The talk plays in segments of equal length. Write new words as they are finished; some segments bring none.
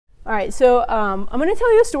All right, so I'm going to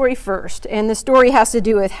tell you a story first, and the story has to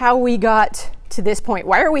do with how we got to this point.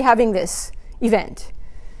 Why are we having this event?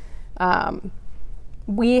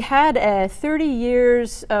 We had a 30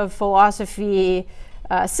 years of philosophy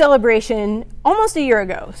celebration almost a year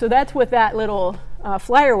ago. So that's what that little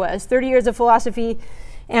flyer was, 30 years of philosophy.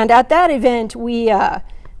 And at that event, we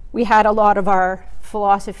had a lot of our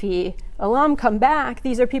philosophy alum come back.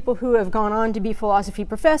 These are people who have gone on to be philosophy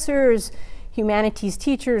professors, humanities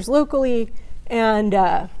teachers locally. And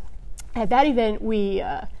at that event, we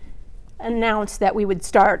announced that we would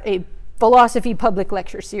start a philosophy public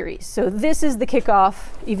lecture series. So this is the kickoff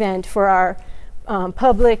event for our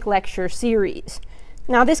public lecture series.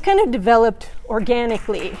 Now, this kind of developed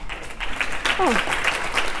organically. Oh,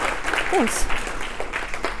 thanks.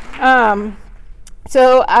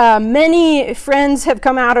 So many friends have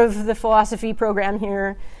come out of the philosophy program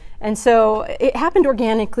here, and so it happened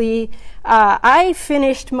organically. I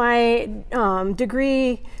finished my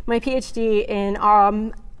degree, my PhD,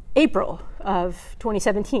 in April of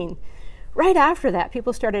 2017. Right after that,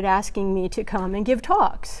 people started asking me to come and give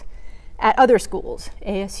talks at other schools,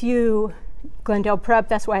 ASU, Glendale Prep,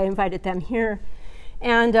 that's why I invited them here,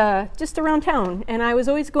 and just around town. And I was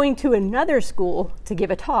always going to another school to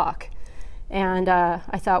give a talk. And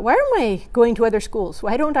I thought, why am I going to other schools?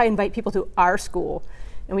 Why don't I invite people to our school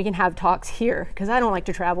and we can have talks here? Because I don't like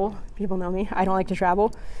to travel. People know me. I don't like to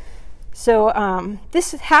travel. So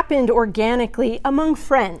this happened organically among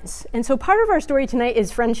friends. And so part of our story tonight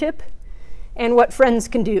is friendship and what friends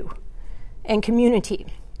can do and community.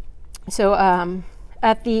 So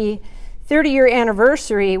at the 30-year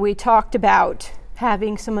anniversary, we talked about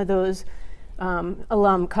having some of those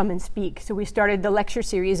alum come and speak. So we started the lecture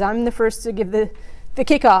series. I'm the first to give the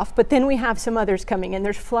kickoff, but then we have some others coming, and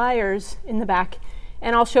there's flyers in the back,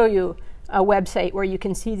 and I'll show you a website where you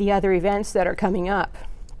can see the other events that are coming up.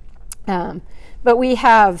 But we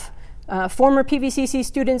have former PVCC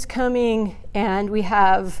students coming, and we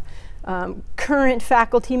have current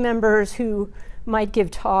faculty members who might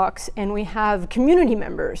give talks, and we have community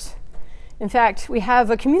members. In fact, we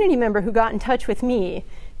have a community member who got in touch with me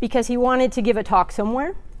because he wanted to give a talk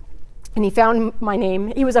somewhere, and he found my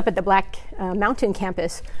name. He was up at the Black Mountain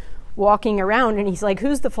campus walking around, and he's like,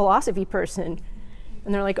 who's the philosophy person?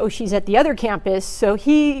 And they're like, oh, she's at the other campus. So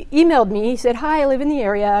he emailed me. He said, hi, I live in the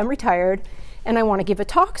area. I'm retired, and I want to give a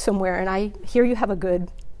talk somewhere, and I hear you have a good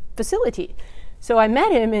facility. So I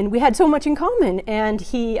met him, and we had so much in common, and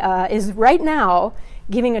he is right now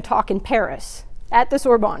giving a talk in Paris at the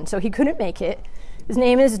Sorbonne, so he couldn't make it. His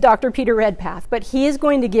name is Dr. Peter Redpath, but he is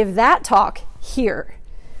going to give that talk here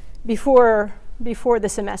before the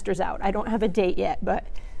semester's out. I don't have a date yet, but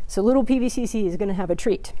so little PVCC is going to have a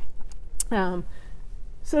treat. So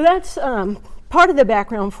that's part of the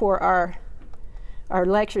background for our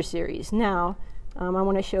lecture series. Now, I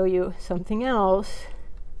want to show you something else.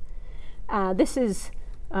 This is,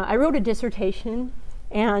 I wrote a dissertation,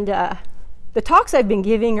 and the talks I've been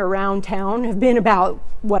giving around town have been about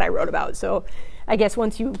what I wrote about. So I guess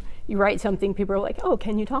once you write something, people are like, oh,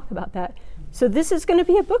 can you talk about that? So this is going to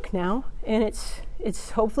be a book now, and it's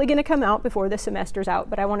hopefully going to come out before the semester's out,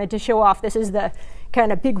 but I wanted to show off. This is the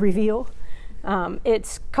kind of big reveal.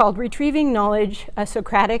 It's called Retrieving Knowledge, a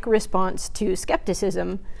Socratic Response to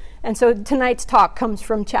Skepticism. And so tonight's talk comes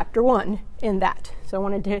from chapter 1 in that. So I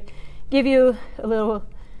wanted to give you a little,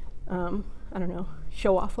 I don't know,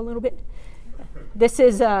 show off a little bit. This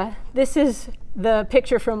is the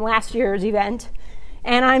picture from last year's event,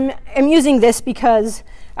 and I'm using this because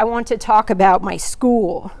I want to talk about my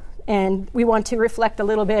school, and we want to reflect a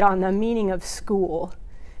little bit on the meaning of school.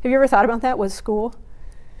 Have you ever thought about that? What's school?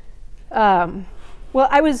 Well,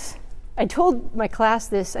 I told my class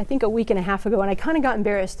this, I think a week and a half ago, and I kind of got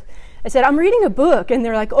embarrassed. I said, I'm reading a book, and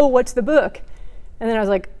they're like, oh, what's the book? And then I was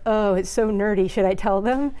like, oh, it's so nerdy, should I tell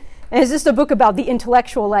them? And it's just a book about the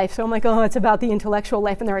intellectual life. So I'm like, oh, it's about the intellectual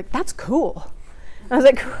life. And they're like, that's cool. I was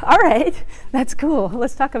like, all right, that's cool.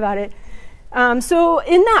 Let's talk about it. So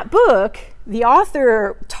in that book, the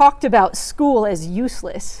author talked about school as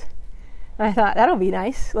useless. And I thought, that'll be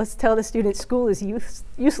nice. Let's tell the students school is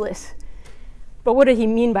useless. But what did he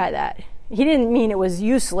mean by that? He didn't mean it was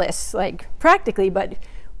useless, like practically, but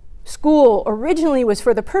school originally was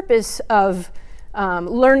for the purpose of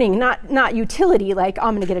learning, not utility, like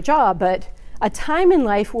I'm going to get a job, but a time in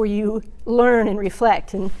life where you learn and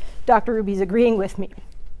reflect. And Dr. Ruby's agreeing with me.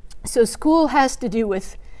 So school has to do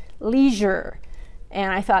with leisure.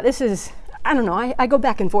 And I thought, this is, I don't know, I go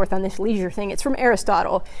back and forth on this leisure thing. It's from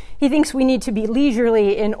Aristotle. He thinks we need to be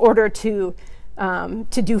leisurely in order to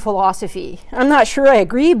do philosophy. I'm not sure I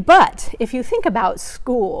agree, but if you think about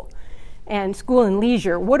school and school and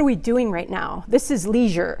leisure. What are we doing right now? This is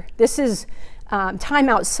leisure. This is time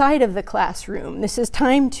outside of the classroom. This is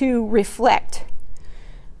time to reflect.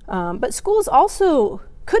 But schools also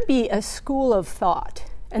could be a school of thought.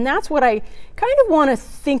 And that's what I kind of want to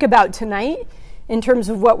think about tonight in terms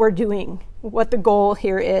of what we're doing, what the goal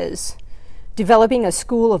here is, developing a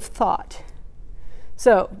school of thought.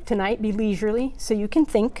 So tonight, be leisurely so you can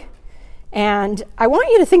think. And I want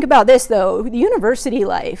you to think about this, though, the university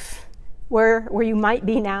life, where you might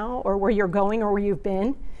be now or where you're going or where you've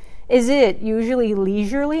been. Is it usually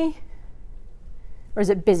leisurely or is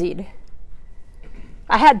it busied?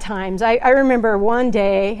 I had times. I remember one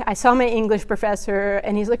day I saw my English professor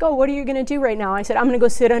and he's like, oh, what are you going to do right now? I said, I'm going to go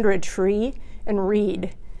sit under a tree and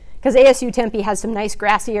read. Because ASU Tempe has some nice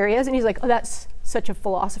grassy areas. And he's like, oh, that's such a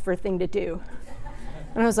philosopher thing to do.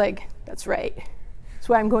 And I was like, that's right. That's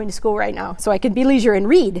why I'm going to school right now, so I can be leisure and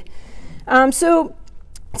read. So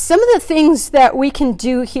some of the things that we can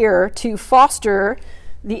do here to foster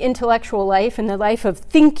the intellectual life and the life of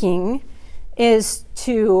thinking is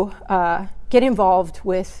to get involved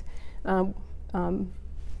with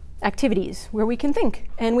activities where we can think.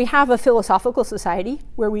 And we have a philosophical society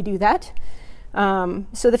where we do that.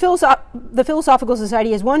 So the Philosophical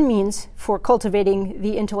Society is one means for cultivating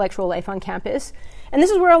the intellectual life on campus. And this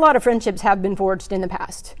is where a lot of friendships have been forged in the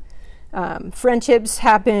past. Friendships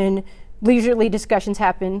happen, leisurely discussions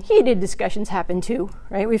happen, heated discussions happen too,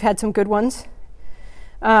 right? We've had some good ones.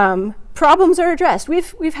 Problems are addressed.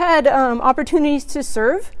 We've had opportunities to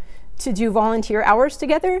serve, to do volunteer hours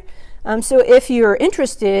together. So if you're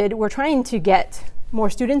interested, we're trying to get more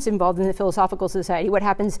students involved in the Philosophical Society. What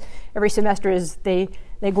happens every semester is they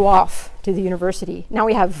go off to the university. Now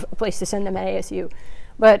we have a place to send them at ASU.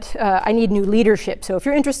 But I need new leadership. So if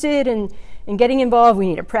you're interested in getting involved, we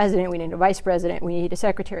need a president, we need a vice president, we need a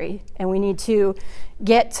secretary, and we need to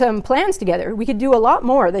get some plans together. We could do a lot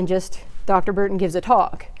more than just Dr. Burton gives a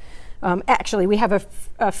talk. Actually, we have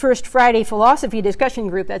a First Friday philosophy discussion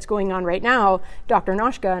group that's going on right now, Dr.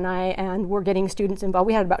 Noshka and I, and we're getting students involved.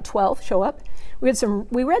 We had about 12 show up. We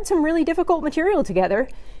read some really difficult material together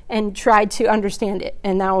and tried to understand it,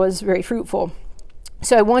 and that was very fruitful.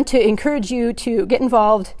 So I want to encourage you to get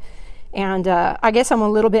involved, and I guess I'm a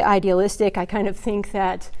little bit idealistic. I kind of think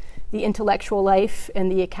that the intellectual life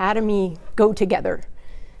and the academy go together.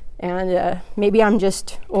 And maybe I'm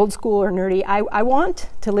just old school or nerdy. I want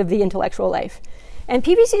to live the intellectual life. And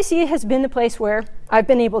PVCC has been the place where I've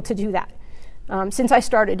been able to do that since I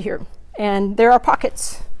started here. And there are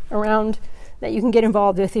pockets around that you can get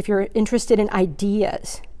involved with if you're interested in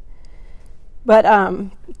ideas. But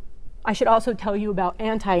I should also tell you about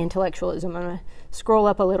anti-intellectualism. I'm going to scroll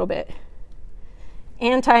up a little bit.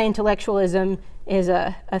 Anti-intellectualism is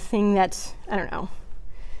a thing that's, I don't know,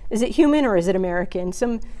 is it human or is it American?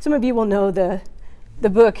 Some of you will know the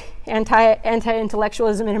book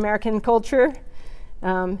Anti-Intellectualism in American Culture.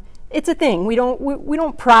 It's a thing. We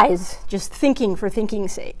don't prize just thinking for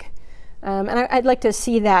thinking's sake. And I'd like to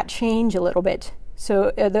see that change a little bit.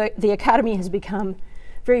 So the academy has become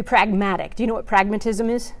very pragmatic. Do you know what pragmatism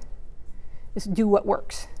is? It's do what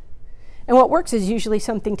works. And what works is usually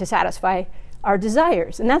something to satisfy our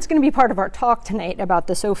desires. And that's going to be part of our talk tonight about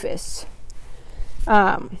the Sophists.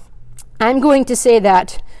 I'm going to say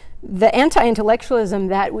that the anti-intellectualism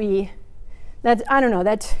that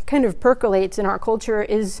kind of percolates in our culture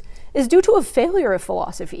is due to a failure of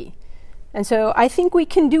philosophy. And so I think we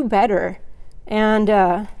can do better. And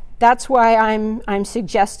that's why I'm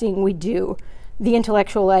suggesting we do the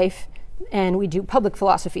intellectual life and we do public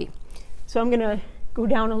philosophy. So I'm going to go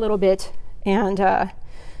down a little bit and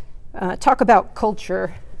talk about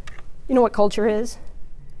culture. You know what culture is?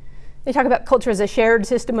 They talk about culture as a shared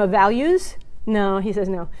system of values. No, he says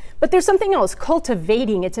no. But there's something else,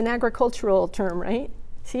 cultivating. It's an agricultural term, right?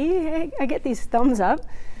 See, I get these thumbs up.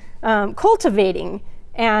 Cultivating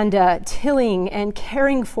and tilling and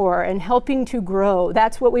caring for and helping to grow.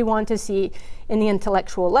 That's what we want to see in the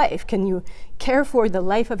intellectual life. Can you care for the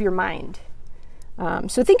life of your mind?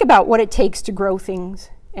 So think about what it takes to grow things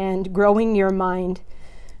and growing your mind.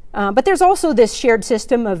 But there's also this shared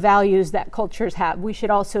system of values that cultures have. We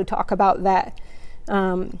should also talk about that.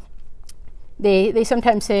 They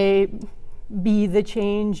sometimes say, be the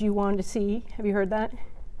change you want to see. Have you heard that?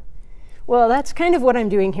 Well, that's kind of what I'm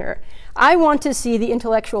doing here. I want to see the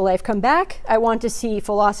intellectual life come back. I want to see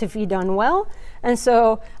philosophy done well. And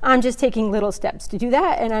so I'm just taking little steps to do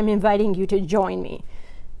that, and I'm inviting you to join me.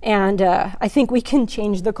 And I think we can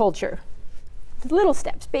change the culture. Little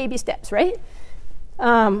steps, baby steps, right?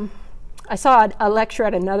 I saw a lecture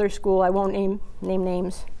at another school. I won't name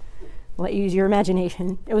names. I'll let you use your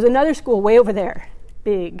imagination. It was another school way over there,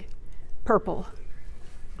 big, purple.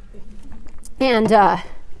 And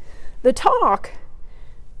the talk,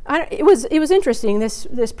 it was interesting.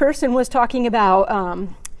 This person was talking about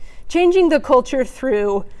changing the culture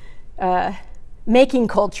through making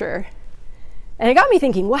culture. And it got me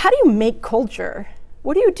thinking, well, how do you make culture?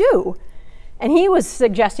 What do you do? And he was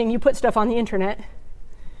suggesting you put stuff on the internet,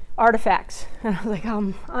 artifacts. And I was like,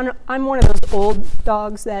 I'm one of those old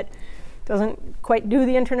dogs that doesn't quite do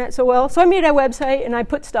the internet so well. So I made a website and I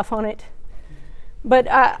put stuff on it. But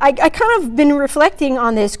I kind of been reflecting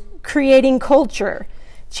on this creating culture.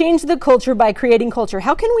 Change the culture by creating culture.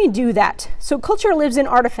 How can we do that? So culture lives in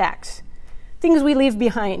artifacts, things we leave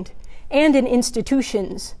behind, and in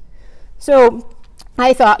institutions. So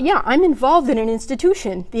I thought, yeah, I'm involved in an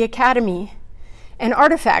institution, the academy, and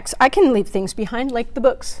artifacts. I can leave things behind, like the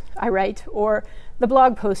books I write, or the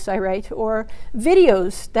blog posts I write, or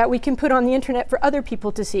videos that we can put on the internet for other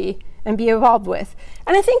people to see and be involved with.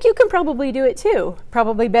 And I think you can probably do it too,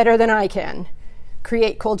 probably better than I can,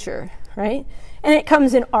 create culture, right? And it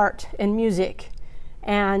comes in art and music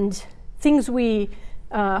and things we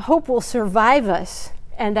hope will survive us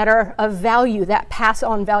and that are of value, that pass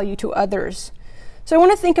on value to others. So I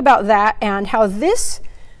want to think about that and how this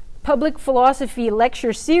public philosophy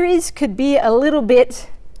lecture series could be a little bit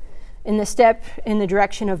in the step in the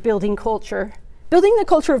direction of building culture, building the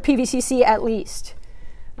culture of PVCC at least.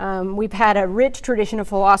 We've had a rich tradition of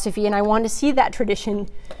philosophy, and I want to see that tradition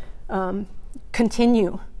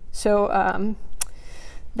continue. So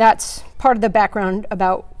that's part of the background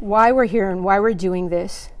about why we're here and why we're doing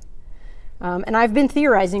this. And I've been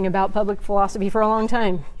theorizing about public philosophy for a long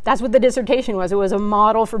time. That's what the dissertation was. It was a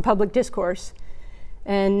model for public discourse.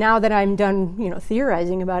 And now that I'm done,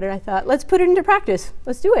 theorizing about it, I thought, let's put it into practice.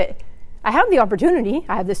 Let's do it. I have the opportunity.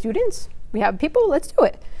 I have the students. We have people. Let's do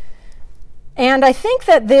it. And I think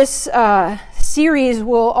that this series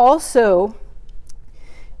will also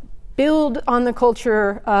build on the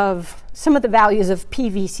culture of some of the values of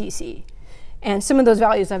PVCC. And some of those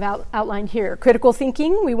values I've outlined here. Critical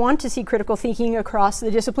thinking. We want to see critical thinking across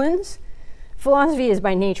the disciplines. Philosophy is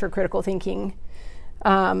by nature critical thinking.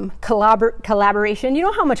 Collaboration. You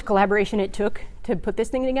know how much collaboration it took to put this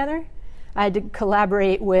thing together? I had to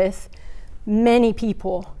collaborate with many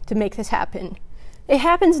people to make this happen. It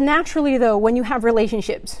happens naturally, though, when you have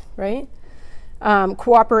relationships, right?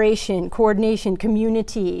 Cooperation, coordination,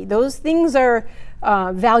 community. Those things are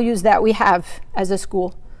values that we have as a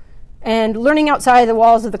school. And learning outside the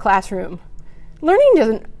walls of the classroom. Learning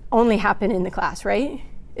doesn't only happen in the class, right?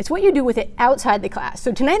 It's what you do with it outside the class.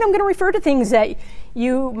 So tonight I'm going to refer to things that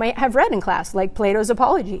you might have read in class, like Plato's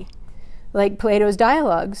Apology, like Plato's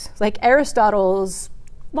Dialogues, like Aristotle's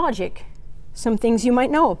Logic, some things you might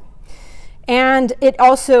know. And it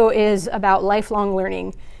also is about lifelong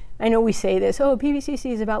learning. I know we say this,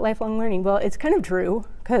 PVCC is about lifelong learning. Well, it's kind of true,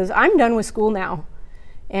 because I'm done with school now.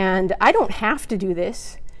 And I don't have to do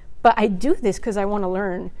this, but I do this because I want to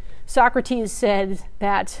learn. Socrates said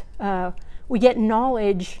that we get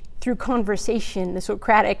knowledge through conversation, the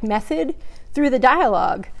Socratic method, through the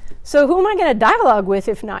dialogue. So who am I going to dialogue with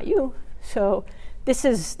if not you? So this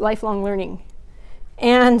is lifelong learning.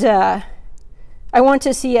 And I want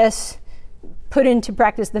to see us put into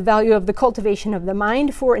practice the value of the cultivation of the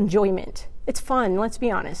mind for enjoyment. It's fun, let's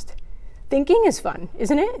be honest. Thinking is fun,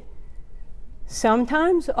 isn't it?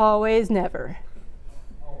 Sometimes, always, never.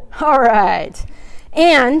 All right.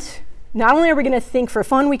 And not only are we going to think for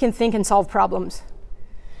fun, we can think and solve problems.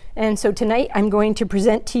 And so tonight I'm going to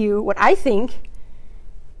present to you what I think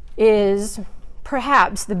is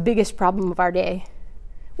perhaps the biggest problem of our day.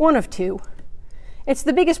 One of two. It's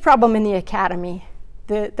the biggest problem in the academy,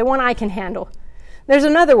 the one I can handle. There's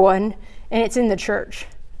another one, and it's in the church.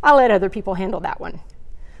 I'll let other people handle that one.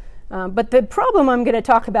 But the problem I'm going to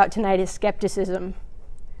talk about tonight is skepticism.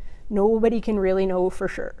 Nobody can really know for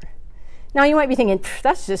sure. Now you might be thinking,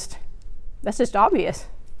 that's just obvious.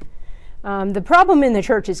 The problem in the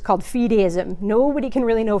church is called fideism. Nobody can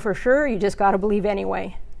really know for sure. You just got to believe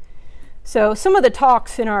anyway. So some of the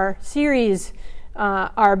talks in our series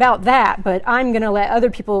are about that, but I'm going to let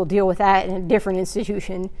other people deal with that in a different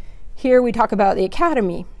institution. Here we talk about the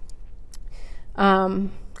academy.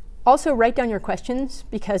 Also write down your questions,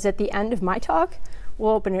 because at the end of my talk,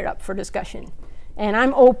 we'll open it up for discussion. And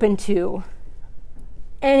I'm open to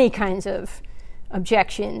any kinds of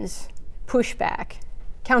objections, pushback,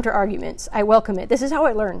 counter-arguments. I welcome it. This is how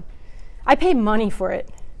I learn. I pay money for it,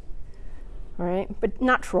 all right? But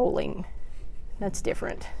not trolling. That's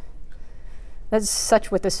different. That's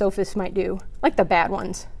such what the Sophists might do, like the bad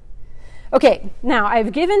ones. Okay, now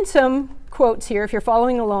I've given some quotes here if you're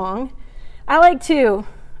following along. I like to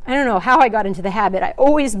I don't know how I got into the habit. I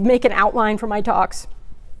always make an outline for my talks.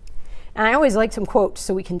 And I always like some quotes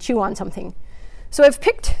so we can chew on something. So I've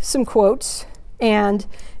picked some quotes, and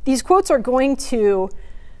these quotes are going to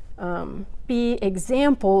be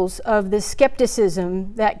examples of the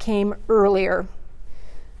skepticism that came earlier.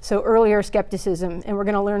 So earlier skepticism, and we're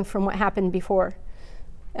going to learn from what happened before.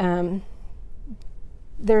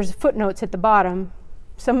 There's footnotes at the bottom.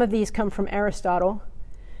 Some of these come from Aristotle,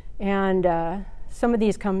 and some of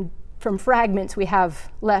these come from fragments we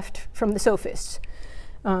have left from the Sophists.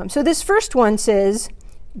 So this first one says,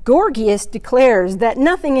 Gorgias declares that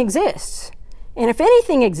nothing exists, and if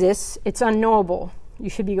anything exists, it's unknowable. You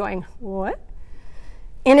should be going, what?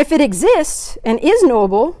 And if it exists and is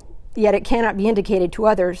knowable, yet it cannot be indicated to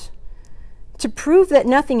others. To prove that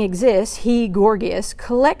nothing exists, he, Gorgias,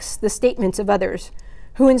 collects the statements of others,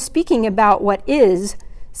 who in speaking about what is,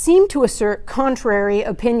 seem to assert contrary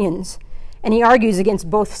opinions, and he argues against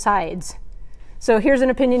both sides. So here's an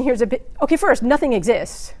opinion, here's a okay, first, nothing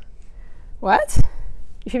exists. What?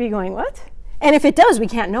 You should be going, what? And if it does, we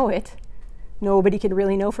can't know it. Nobody can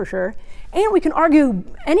really know for sure. And we can argue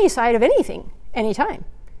any side of anything, anytime.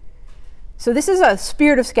 So this is a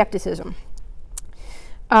spirit of skepticism.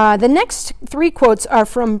 The next three quotes are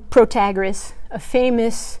from Protagoras, a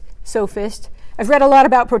famous sophist. I've read a lot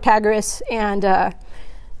about Protagoras, and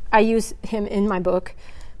I use him in my book.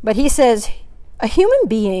 But he says, a human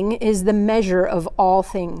being is the measure of all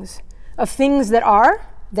things. Of things that are,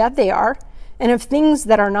 that they are, and of things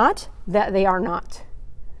that are not, that they are not.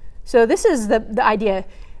 So this is the idea.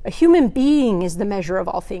 A human being is the measure of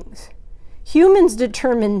all things. Humans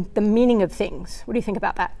determine the meaning of things. What do you think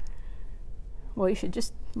about that? Well, you should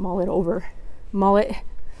just mull it over. Mull it.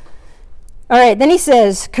 All right, then he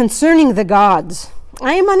says, concerning the gods,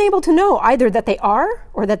 I am unable to know either that they are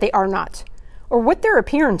or that they are not, or what their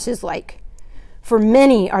appearance is like. For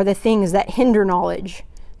many are the things that hinder knowledge,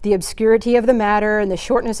 the obscurity of the matter and the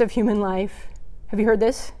shortness of human life. Have you heard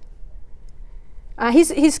this?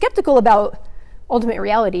 He's skeptical about ultimate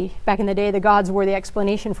reality. Back in the day, the gods were the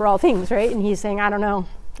explanation for all things, right? And he's saying, I don't know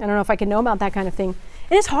if I can know about that kind of thing.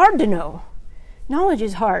 And it's hard to know. Knowledge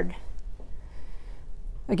is hard.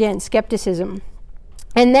 Again, skepticism.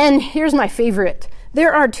 And then here's my favorite.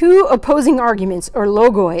 There are two opposing arguments, or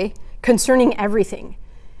logoi, concerning everything.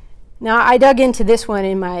 Now, I dug into this one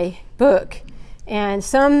in my book, and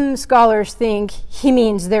some scholars think he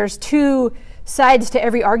means there's two sides to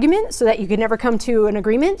every argument so that you could never come to an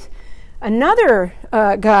agreement. Another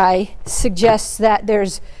guy suggests that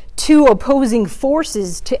there's two opposing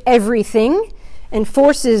forces to everything, and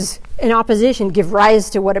forces in opposition give rise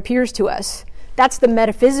to what appears to us. That's the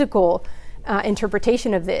metaphysical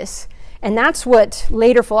interpretation of this. And that's what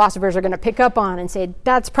later philosophers are going to pick up on and say,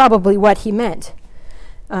 that's probably what he meant.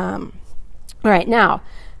 All right, now,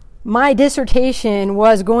 my dissertation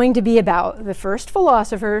was going to be about the first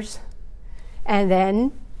philosophers, and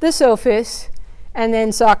then the Sophists, and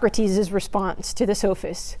then Socrates' response to the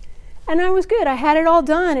Sophists. And I was good. I had it all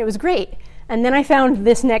done. It was great. And then I found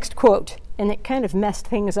this next quote, and it kind of messed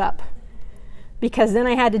things up. Because then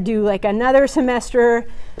I had to do like another semester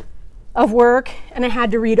of work, and I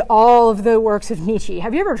had to read all of the works of Nietzsche.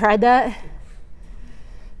 Have you ever tried that?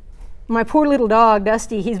 My poor little dog,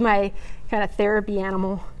 Dusty, he's my kind of therapy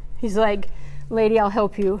animal. He's like, lady, I'll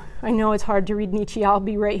help you. I know it's hard to read Nietzsche. I'll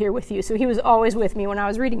be right here with you. So he was always with me when I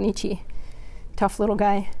was reading Nietzsche. Tough little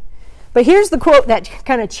guy. But here's the quote that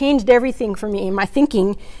kind of changed everything for me in my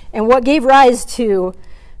thinking, and what gave rise to,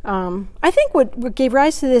 I think what gave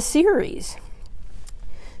rise to this series.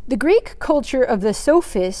 The Greek culture of the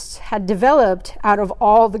Sophists had developed out of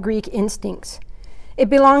all the Greek instincts. It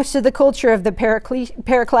belongs to the culture of the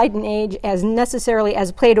Periclean age as necessarily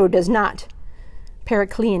as Plato does not.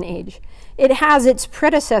 Periclean age. It has its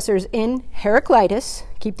predecessors in Heraclitus,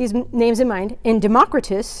 keep these names in mind, in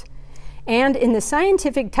Democritus, and in the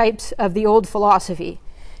scientific types of the old philosophy.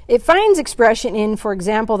 It finds expression in, for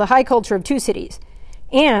example, the high culture of two cities,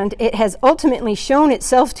 and it has ultimately shown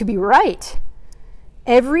itself to be right.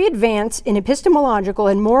 Every advance in epistemological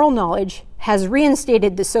and moral knowledge has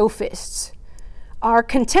reinstated the Sophists. Our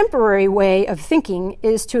contemporary way of thinking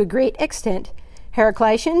is to a great extent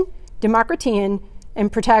Heraclitean, Democritean,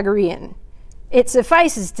 and Protagorean. It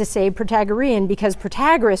suffices to say Protagorean because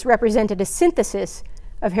Protagoras represented a synthesis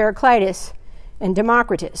of Heraclitus and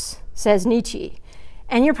Democritus, says Nietzsche.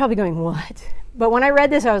 And you're probably going, what? But when I read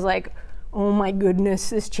this, I was like, oh my goodness,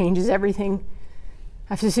 this changes everything.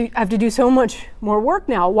 I have to do so much more work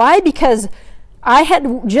now. Why? Because I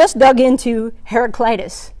had just dug into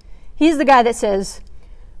Heraclitus. He's the guy that says,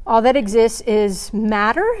 all that exists is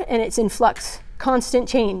matter and it's in flux, constant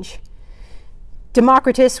change.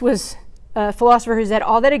 Democritus was a philosopher who said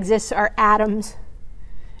all that exists are atoms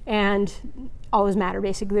and all is matter,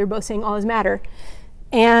 basically. They're both saying all is matter.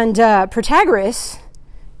 And Protagoras,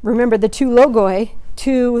 remember the two logoi,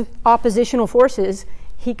 two oppositional forces,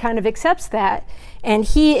 he kind of accepts that. And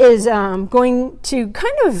he is going to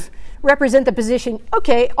kind of represent the position,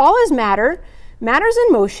 okay, all is matter, matter's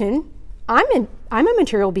in motion, I'm a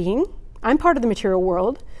material being, I'm part of the material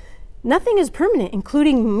world, nothing is permanent,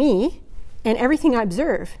 including me and everything I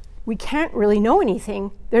observe. We can't really know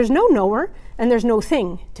anything. There's no knower, and there's no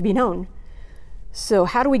thing to be known. So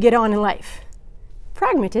how do we get on in life?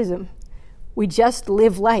 Pragmatism. We just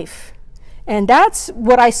live life. And that's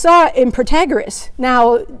what I saw in Protagoras.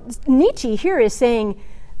 Now, Nietzsche here is saying,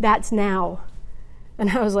 that's now. And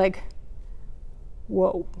I was like,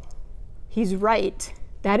 whoa, he's right.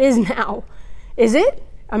 That is now. Is it?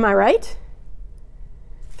 Am I right?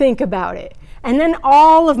 Think about it. And then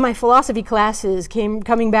all of my philosophy classes came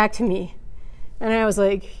coming back to me. And I was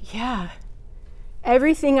like, yeah,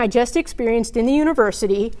 everything I just experienced in the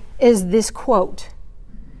university is this quote.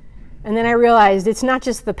 And then I realized it's not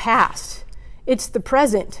just the past, it's the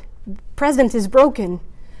present. Present is broken.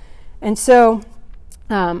 And so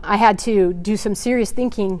I had to do some serious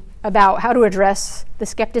thinking about how to address the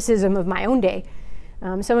skepticism of my own day.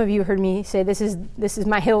 Some of you heard me say, this is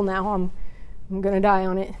my hill now, I'm going to die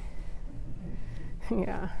on it.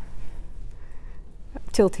 Yeah.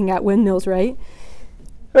 Tilting at windmills, right?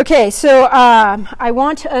 Okay, so I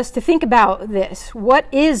want us to think about this. What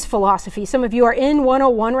is philosophy? Some of you are in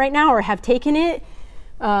 101 right now or have taken it.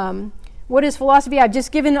 What is philosophy? I've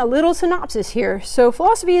just given a little synopsis here. So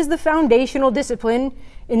philosophy is the foundational discipline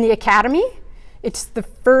in the academy. It's the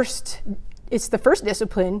first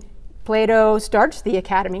discipline. Plato starts the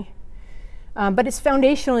academy. But it's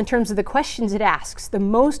foundational in terms of the questions it asks, the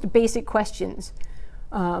most basic questions.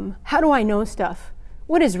 How do I know stuff?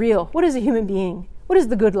 What is real? What is a human being? What is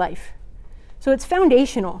the good life? So it's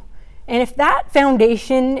foundational. And if that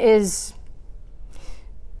foundation is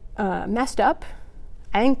messed up,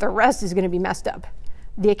 I think the rest is going to be messed up.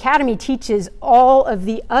 The academy teaches all of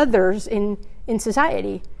the others in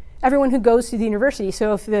society, everyone who goes to the university.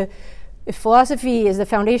 So if philosophy is the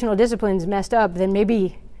foundational disciplines messed up, then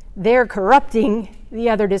maybe they're corrupting the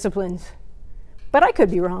other disciplines. But I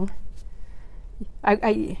could be wrong.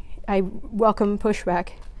 I welcome pushback.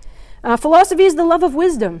 Philosophy is the love of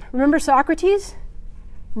wisdom. Remember Socrates?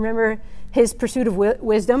 Remember his pursuit of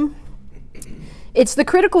wisdom? It's the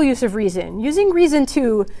critical use of reason, using reason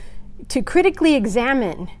to critically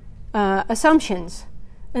examine assumptions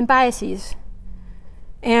and biases.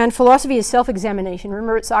 And philosophy is self-examination.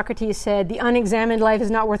 Remember what Socrates said, the unexamined life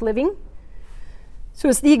is not worth living? So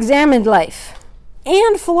it's the examined life.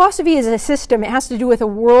 And philosophy is a system. It has to do with a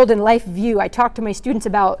world and life view. I talk to my students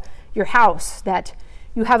about your house, that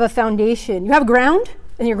you have a foundation. You have ground,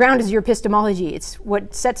 and your ground is your epistemology. It's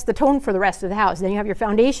what sets the tone for the rest of the house. Then you have your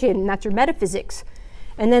foundation, and that's your metaphysics.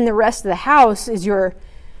 And then the rest of the house is your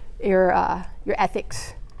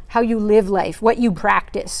ethics, how you live life, what you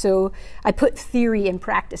practice. So I put theory and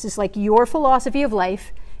practice. It's like your philosophy of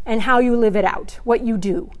life and how you live it out, what you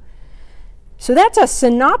do. So that's a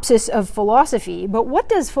synopsis of philosophy, but what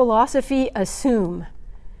does philosophy assume?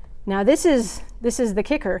 Now this is the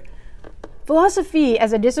kicker. Philosophy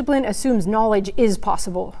as a discipline assumes knowledge is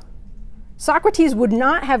possible. Socrates would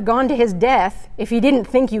not have gone to his death if he didn't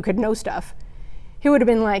think you could know stuff. He would have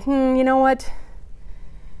been like, you know what?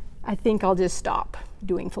 I think I'll just stop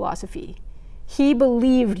doing philosophy. He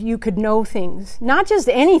believed you could know things. Not just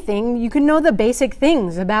anything, you could know the basic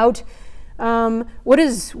things about what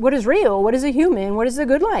is real, what is a human, what is a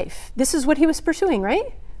good life. This is what he was pursuing,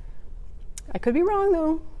 right? I could be wrong,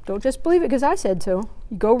 though. Don't just believe it because I said so.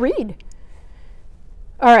 Go read.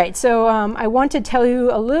 All right, so I want to tell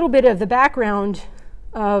you a little bit of the background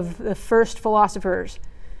of the first philosophers,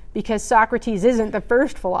 because Socrates isn't the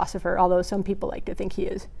first philosopher, although some people like to think he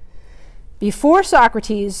is. Before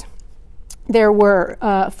Socrates, there were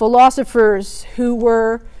philosophers who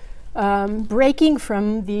were breaking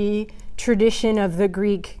from the tradition of the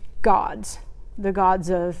Greek gods, the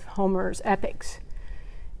gods of Homer's epics.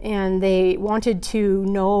 And they wanted to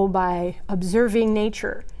know by observing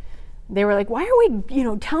nature. They were like, why are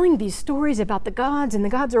we, telling these stories about the gods, and the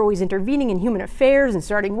gods are always intervening in human affairs and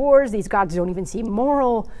starting wars. These gods don't even seem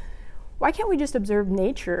moral. Why can't we just observe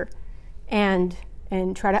nature and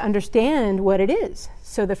try to understand what it is?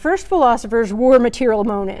 So the first philosophers were material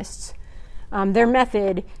monists. Their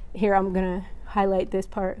method, here I'm going to highlight this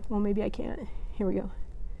part. Well, maybe I can't. Here we go.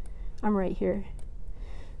 I'm right here.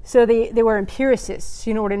 So they were empiricists.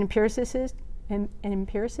 You know what an empiricist is? An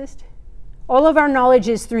empiricist? All of our knowledge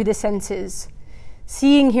is through the senses.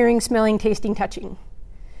 seeing, hearing, smelling, tasting, touching.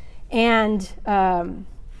 And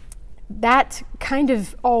that kind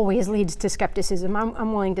of always leads to skepticism.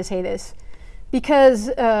 I'm willing to say this. Because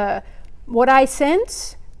what I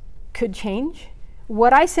sense could change.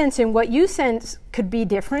 What I sense and what you sense could be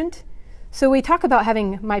different. So we talk about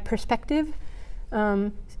having my perspective.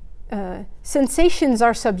 Sensations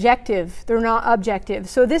are subjective. They're not objective.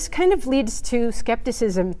 So this kind of leads to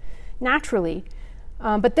skepticism naturally.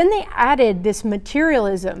 But then they added this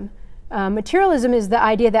materialism. Materialism is the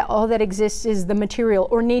idea that all that exists is the material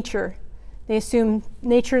or nature. They assume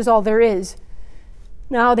nature is all there is.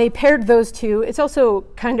 Now they paired those two. It's also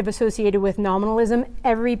kind of associated with nominalism.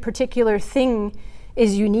 Every particular thing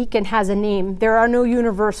is unique and has a name. There are no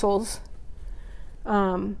universals.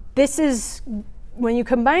 This is, when you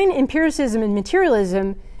combine empiricism and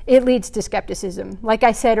materialism, it leads to skepticism. Like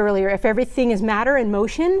I said earlier, if everything is matter and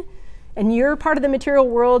motion, and you're part of the material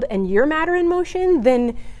world and you're matter in motion,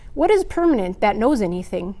 then what is permanent that knows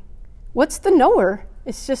anything? What's the knower?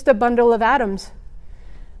 It's just a bundle of atoms.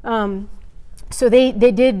 So they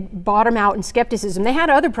did bottom out in skepticism. They had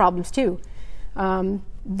other problems too.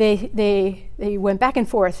 They went back and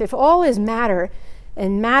forth. If all is matter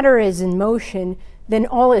and matter is in motion, then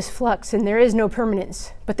all is flux and there is no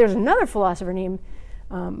permanence. But there's another philosopher named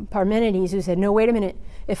Parmenides who said, no, wait a minute.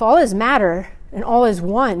 If all is matter and all is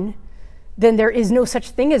one, then there is no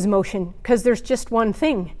such thing as motion because there's just one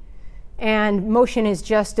thing. And motion is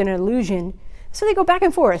just an illusion. So they go back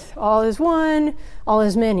and forth. All is one, all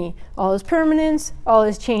is many, all is permanence, all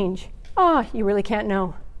is change. You really can't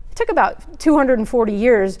know. It took about 240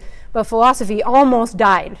 years, but philosophy almost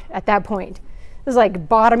died at that point. It was like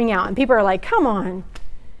bottoming out, and people are like, come on. And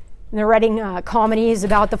they're writing comedies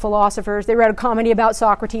about the philosophers. They read a comedy about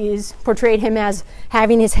Socrates, portrayed him as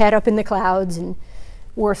having his head up in the clouds and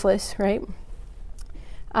worthless, right?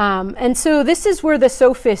 And so this is where the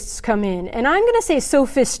sophists come in. And I'm going to say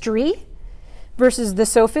sophistry versus the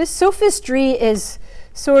sophists. Sophistry is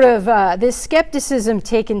sort of this skepticism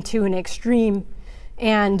taken to an extreme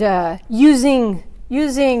and using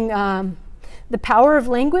the power of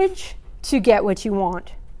language to get what you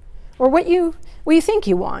want or what you think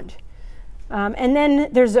you want. And then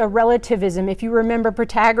there's a relativism. If you remember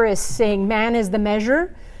Protagoras saying man is the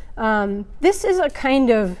measure, this is a kind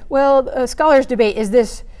of, scholars debate, is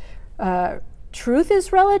this truth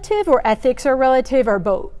is relative or ethics are relative or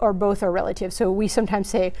both are relative? So we sometimes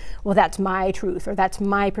say, well, that's my truth or that's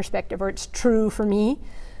my perspective or it's true for me.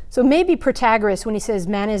 So maybe Protagoras, when he says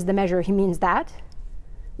man is the measure, he means that,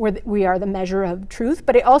 where we are the measure of truth,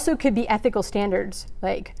 but it also could be ethical standards,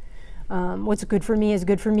 like what's good for me is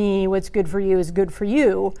good for me, what's good for you is good for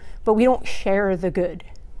you, but we don't share the good.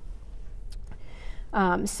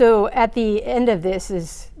 So at the end of this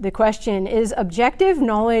is the question, is objective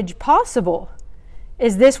knowledge possible?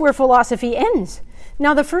 Is this where philosophy ends?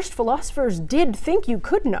 Now, the first philosophers did think you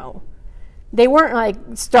could know. They weren't like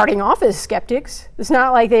starting off as skeptics. It's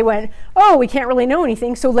not like they went, oh, we can't really know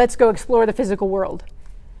anything, so let's go explore the physical world.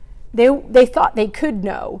 They thought they could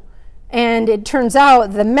know. And it turns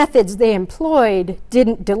out the methods they employed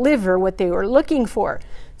didn't deliver what they were looking for.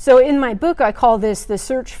 So in my book, I call this the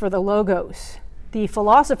search for the logos. The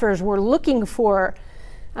philosophers were looking for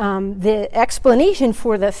the explanation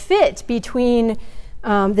for the fit between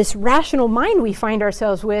this rational mind we find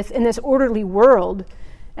ourselves with and this orderly world.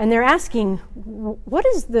 And they're asking, what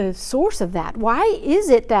is the source of that? Why is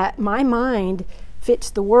it that my mind fits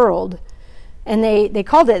the world? And they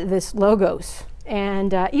called it this logos.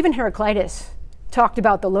 And even Heraclitus talked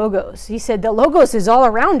about the logos. He said the logos is all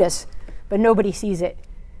around us, but nobody sees it.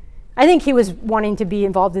 I think he was wanting to be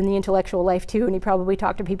involved in the intellectual life too, and he probably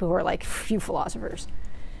talked to people who are like, you philosophers.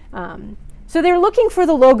 So they're looking for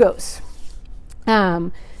the logos.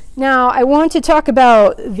 Now, I want to talk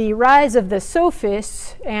about the rise of the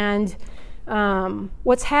sophists and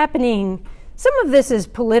what's happening. Some of this is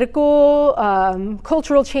political,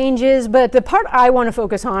 cultural changes, but the part I want to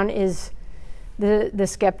focus on is the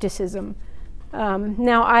skepticism.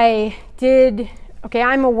 Now, I'm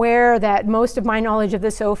aware that most of my knowledge of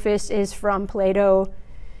the sophists is from Plato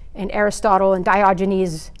and Aristotle and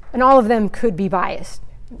Diogenes, and all of them could be biased.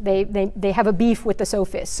 They have a beef with the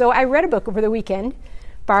sophists. So I read a book over the weekend,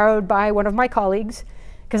 borrowed by one of my colleagues,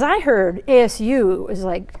 because I heard ASU is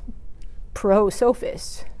like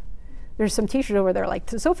pro-sophists. There's some teachers over there like,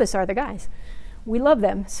 the sophists are the guys. We love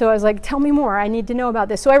them. So I was like, tell me more. I need to know about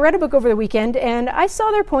this. So I read a book over the weekend, and I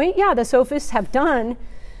saw their point. Yeah, the sophists have done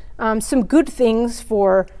some good things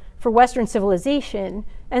for Western civilization.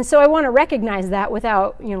 And so I want to recognize that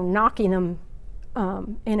without, knocking them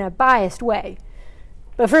in a biased way.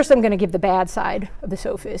 But first I'm going to give the bad side of the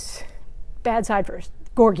sophists. bad side first.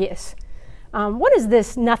 Gorgias. What is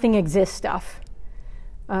this nothing exists stuff?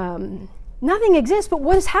 Nothing exists, but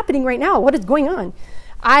what is happening right now? What is going on?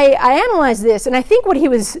 I analyzed this, and I think what he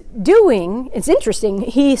was doing, it's interesting,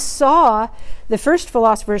 he saw the first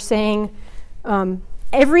philosophers saying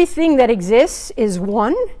everything that exists is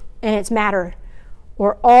one, and it's matter,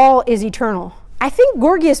 or all is eternal. I think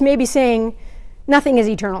Gorgias may be saying nothing is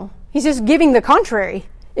eternal. He's just giving the contrary.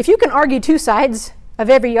 If you can argue two sides of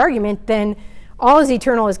every argument, then all is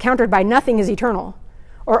eternal is countered by nothing is eternal,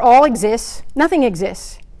 or all exists, nothing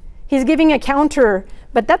exists. He's giving a counter,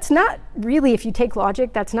 but that's not really, if you take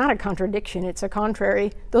logic, that's not a contradiction. It's a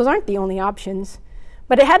contrary. Those aren't the only options.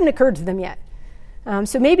 But it hadn't occurred to them yet.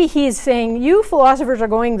 So maybe he's saying, you philosophers are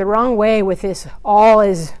going the wrong way with this all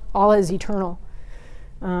is eternal.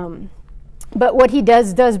 But what he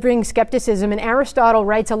does bring skepticism, and Aristotle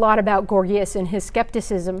writes a lot about Gorgias and his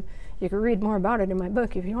skepticism. You can read more about it in my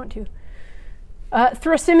book if you want to.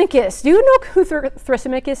 Thrasymachus. Do you know who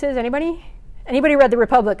Thrasymachus is? Anybody? Anybody read The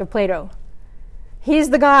Republic of Plato?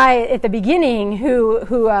 He's the guy at the beginning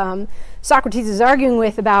who Socrates is arguing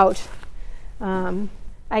with about,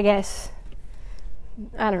 I guess,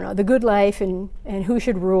 I don't know, the good life and who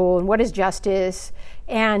should rule and what is justice.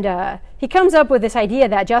 And he comes up with this idea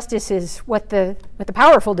that justice is what the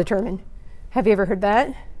powerful determine. Have you ever heard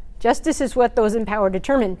that? Justice is what those in power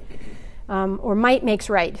determine, or might makes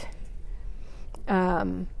right.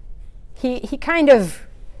 He kind of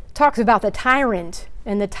talks about the tyrant,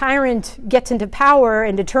 and the tyrant gets into power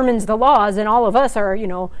and determines the laws, and all of us are,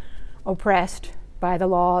 oppressed by the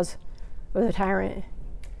laws of the tyrant.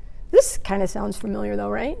 This kind of sounds familiar though,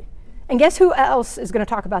 right? And guess who else is going to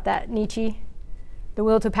talk about that? Nietzsche, the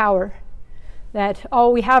will to power. That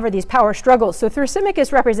all we have are these power struggles. So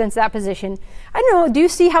Thrasymachus represents that position. I don't know, do you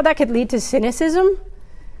see how that could lead to cynicism?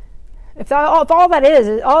 If all that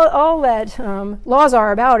is, all that laws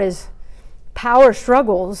are about is power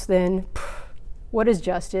struggles, then what is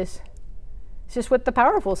justice? It's just what the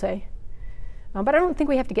powerful say. But I don't think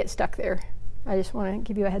we have to get stuck there. I just want to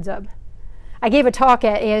give you a heads up. I gave a talk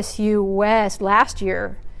at ASU West last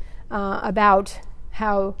year about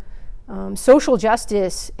how social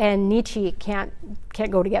justice and Nietzsche can't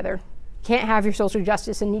go together. Can't have your social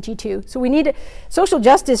justice and Nietzsche too. So social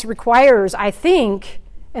justice requires, I think,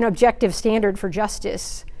 an objective standard for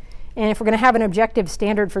justice. And if we're going to have an objective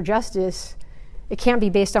standard for justice, it can't be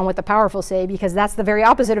based on what the powerful say, because that's the very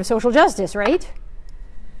opposite of social justice, right?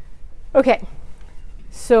 Okay,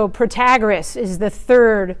 so Protagoras is the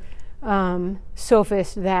third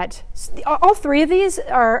sophist that... all three of these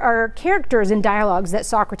are characters in dialogues that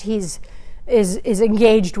Socrates is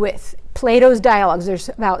engaged with. Plato's dialogues, there's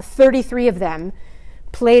about 33 of them.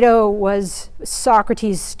 Plato was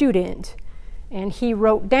Socrates' student, and he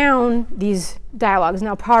wrote down these dialogues.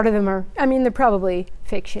 Now, part of them they're probably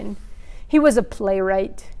fiction. He was a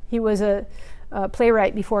playwright. He was a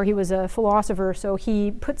playwright before he was a philosopher, so he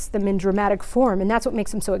puts them in dramatic form, and that's what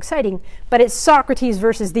makes them so exciting. But it's Socrates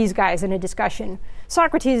versus these guys in a discussion.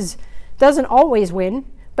 Socrates doesn't always win,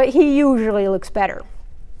 but he usually looks better.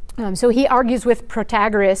 So he argues with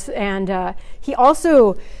Protagoras, and he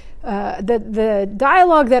also, the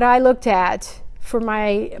dialogue that I looked at for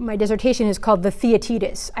my dissertation is called the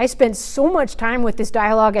Theaetetus. I spent so much time with this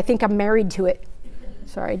dialogue, I think I'm married to it.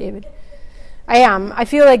 Sorry, David. I am. I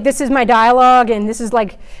feel like this is my dialogue, and this is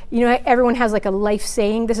like, everyone has like a life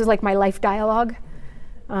saying. This is like my life dialogue.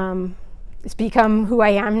 It's become who I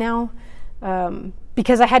am now,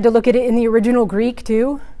 because I had to look at it in the original Greek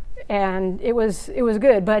too, and it was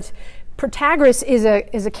good. But Protagoras is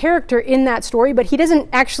a character in that story, but he doesn't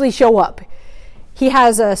actually show up. He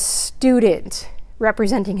has a student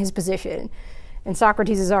representing his position, and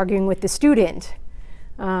Socrates is arguing with the student.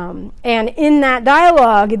 And in that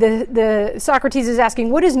dialogue, the Socrates is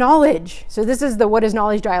asking, what is knowledge? So this is the what is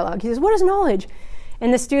knowledge dialogue. He says, what is knowledge?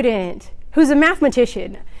 And the student, who's a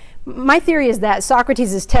mathematician, my theory is that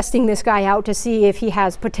Socrates is testing this guy out to see if he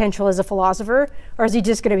has potential as a philosopher, or is he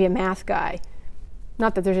just going to be a math guy?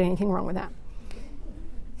 Not that there's anything wrong with that.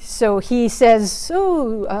 So he says,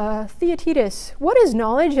 Theaetetus, what is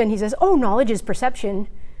knowledge? And he says, knowledge is perception.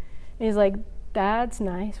 And he's like, that's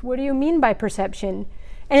nice. What do you mean by perception?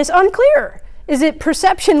 And it's unclear. Is it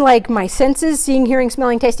perception like my senses, seeing, hearing,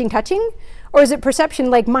 smelling, tasting, touching? Or is it perception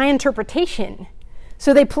like my interpretation?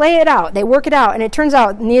 So they play it out, they work it out, and it turns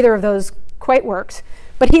out neither of those quite works.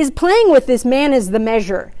 But he's playing with this man as the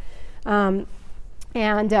measure. I'm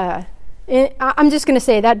just going to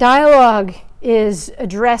say that dialogue is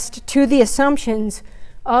addressed to the assumptions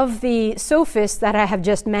of the sophists that I have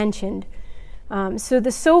just mentioned. So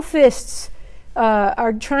the sophists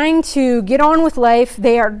are trying to get on with life.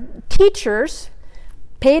 They are teachers,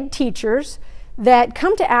 paid teachers, that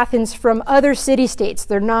come to Athens from other city-states.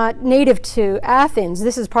 They're not native to Athens.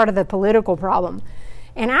 This is part of the political problem.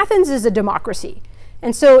 And Athens is a democracy.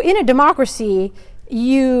 And so in a democracy,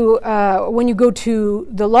 when you go to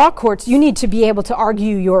the law courts, you need to be able to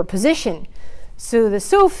argue your position. So the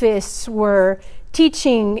Sophists were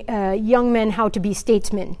teaching young men how to be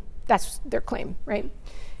statesmen. That's their claim, right?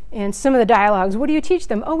 And some of the dialogues, what do you teach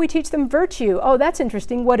them? Oh, we teach them virtue. Oh, that's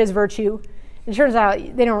interesting. What is virtue? It turns out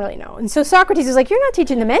they don't really know. And so Socrates is like, you're not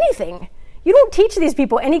teaching them anything. You don't teach these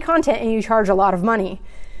people any content and you charge a lot of money.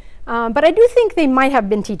 But I do think they might have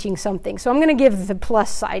been teaching something. So I'm going to give the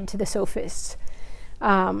plus side to the Sophists.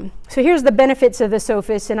 So here's the benefits of the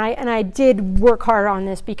Sophists. And I did work hard on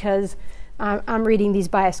this because I'm reading these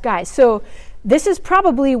biased guys. So this is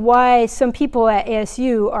probably why some people at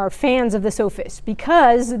ASU are fans of the Sophists,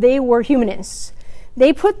 because they were humanists.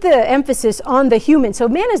 They put the emphasis on the human. So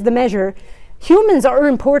man is the measure. Humans are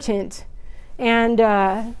important,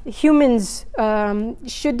 and humans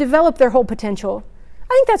should develop their whole potential.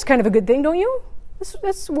 I think that's kind of a good thing, don't you?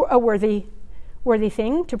 That's a worthy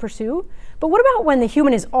thing to pursue. But what about when the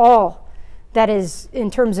human is all that is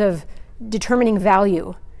in terms of determining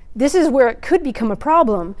value? This is where it could become a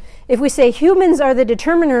problem. If we say humans are the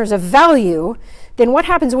determiners of value, then what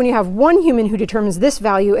happens when you have one human who determines this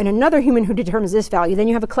value and another human who determines this value? Then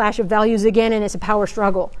you have a clash of values again, and it's a power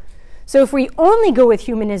struggle. So if we only go with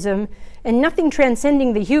humanism and nothing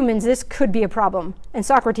transcending the humans, this could be a problem. And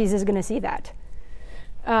Socrates is going to see that.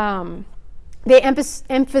 They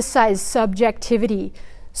emphasize subjectivity.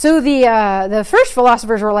 So the first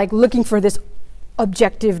philosophers were like looking for this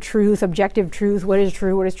objective truth, what is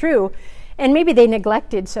true. And maybe they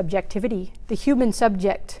neglected subjectivity, the human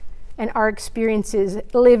subject, and our experiences,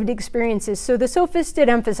 lived experiences. So the Sophists did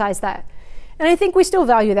emphasize that. And I think we still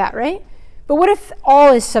value that, right? But what if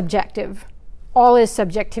all is subjective? All is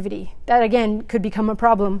subjectivity. That, again, could become a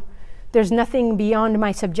problem. There's nothing beyond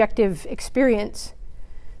my subjective experience.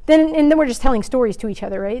 And then we're just telling stories to each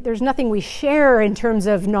other, right? There's nothing we share in terms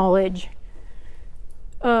of knowledge.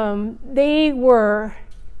 They were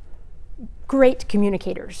great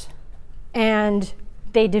communicators, and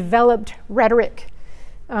they developed rhetoric,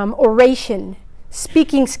 oration,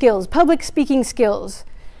 speaking skills, public speaking skills.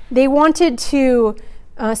 They wanted to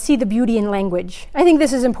see the beauty in language. I think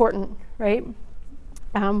this is important, right?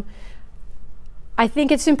 I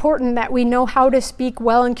think it's important that we know how to speak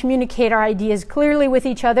well and communicate our ideas clearly with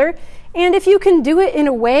each other. And if you can do it in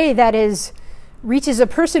a way that reaches a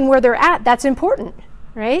person where they're at, that's important,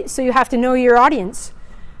 right? So you have to know your audience.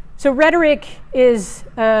 So rhetoric is,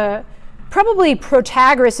 probably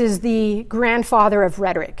Protagoras is the grandfather of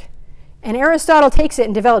rhetoric. And Aristotle takes it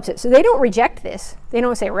and develops it. So they don't reject this. They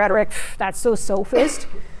don't say rhetoric, that's so sophist.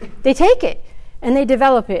 They take it and they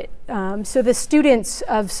develop it. So the students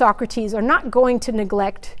of Socrates are not going to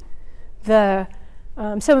neglect some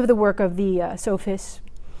of the work of the Sophists.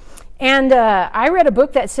 And I read a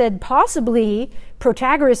book that said possibly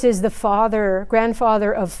Protagoras is the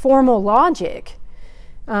grandfather of formal logic.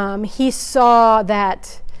 He saw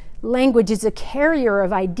that language is a carrier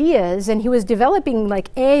of ideas, and he was developing like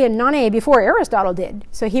A and non-A before Aristotle did.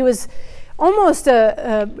 So he was almost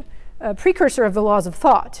a precursor of the laws of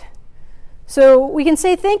thought. So we can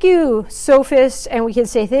say thank you, Sophists, and we can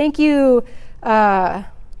say thank you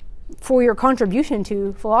for your contribution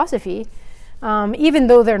to philosophy, even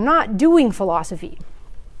though they're not doing philosophy.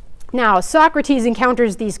 Now, Socrates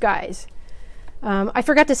encounters these guys. I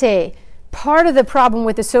forgot to say, part of the problem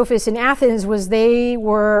with the Sophists in Athens was they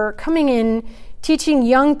were coming in, teaching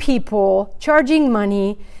young people, charging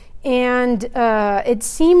money, and it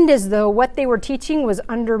seemed as though what they were teaching was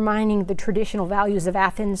undermining the traditional values of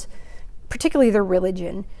Athens, particularly their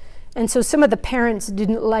religion. And so some of the parents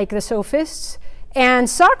didn't like the Sophists, and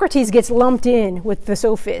Socrates gets lumped in with the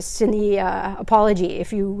Sophists in the Apology,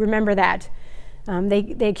 if you remember that.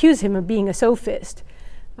 They accuse him of being a sophist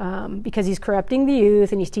because he's corrupting the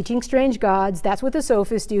youth and he's teaching strange gods. That's what the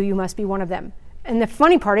Sophists do. You must be one of them. And the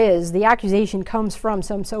funny part is the accusation comes from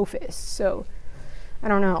some Sophists. So I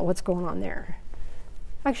don't know what's going on there.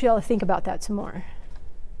 Actually, I'll think about that some more.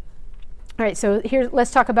 All right, so here, let's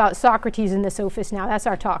talk about Socrates and the Sophists now. That's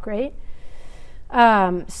our talk, right?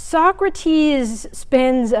 Socrates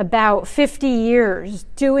spends about 50 years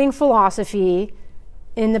doing philosophy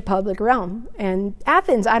in the public realm. And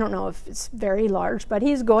Athens, I don't know if it's very large, but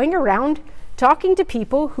he's going around talking to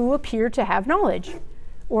people who appear to have knowledge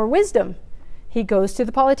or wisdom. He goes to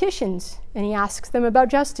the politicians and he asks them about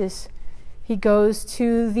justice. He goes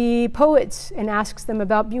to the poets and asks them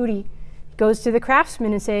about beauty. He goes to the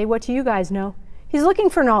craftsmen and say, what do you guys know? He's looking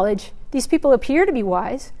for knowledge. These people appear to be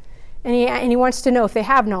wise, and he wants to know if they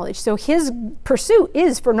have knowledge. So his pursuit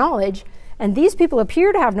is for knowledge, and these people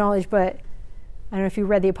appear to have knowledge, but I don't know if you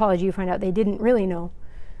read the Apology, you find out they didn't really know.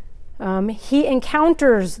 He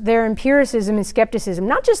encounters their empiricism and skepticism,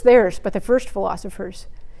 not just theirs, but the first philosophers.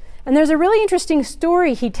 And there's a really interesting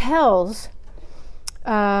story he tells.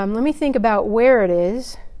 Let me think about where it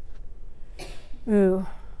is. Ooh,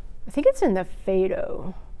 I think it's in the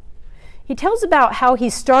Phaedo. He tells about how he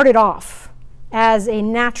started off as a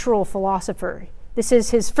natural philosopher. This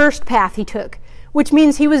is his first path he took, which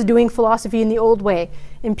means he was doing philosophy in the old way.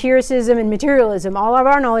 Empiricism and materialism, all of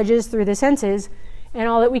our knowledge is through the senses, and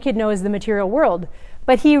all that we could know is the material world.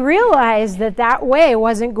 But he realized that that way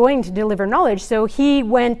wasn't going to deliver knowledge, so he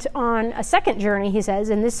went on a second journey, he says,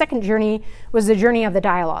 and this second journey was the journey of the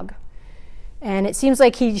dialogue. And it seems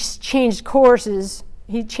like he changed course,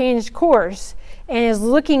 and is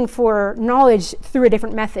looking for knowledge through a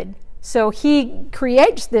different method. So he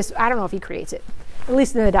creates this, I don't know if he creates it, at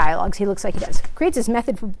least in the dialogues, he looks like he does, creates this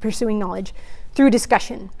method for pursuing knowledge through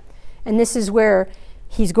discussion. And this is where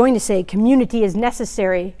he's going to say community is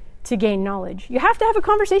necessary to gain knowledge. You have to have a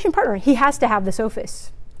conversation partner. He has to have the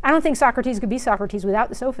Sophists. I don't think Socrates could be Socrates without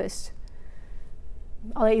the Sophists.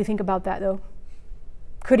 I'll let you think about that, though.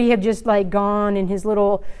 Could he have just gone in his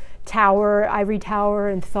little tower, ivory tower,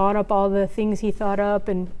 and thought up all the things he thought up?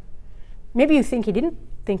 And maybe you think he didn't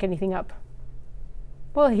think anything up.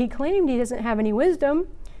 Well, he claimed he doesn't have any wisdom.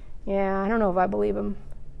 Yeah, I don't know if I believe him.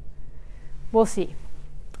 We'll see.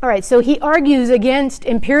 All right, so he argues against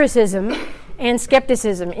empiricism and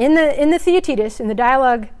skepticism. In the Theaetetus, in the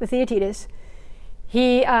dialogue with Theaetetus,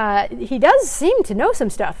 he does seem to know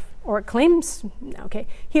some stuff, or claims, okay,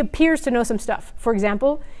 he appears to know some stuff. For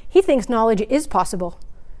example, he thinks knowledge is possible.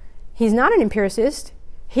 He's not an empiricist.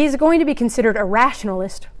 He's going to be considered a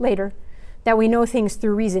rationalist later, that we know things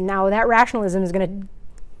through reason. Now, that rationalism is going to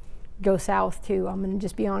go south, too. I'm going to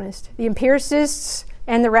just be honest. The empiricists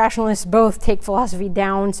and the rationalists both take philosophy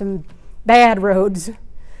down some bad roads.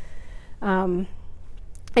 I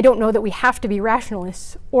don't know that we have to be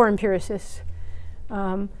rationalists or empiricists.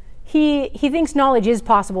 He thinks knowledge is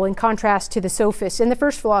possible in contrast to the Sophists and the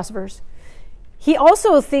first philosophers. He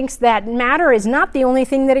also thinks that matter is not the only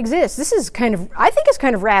thing that exists. This is I think it's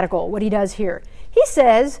kind of radical what he does here. He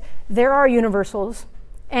says there are universals,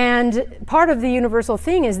 and part of the universal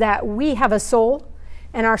thing is that we have a soul,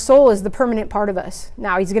 and our soul is the permanent part of us.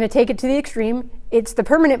 Now, he's going to take it to the extreme. It's the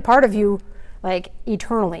permanent part of you,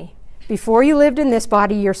 eternally. Before you lived in this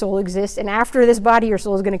body, your soul exists, and after this body, your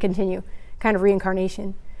soul is going to continue, kind of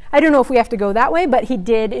reincarnation. I don't know if we have to go that way, but he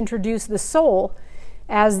did introduce the soul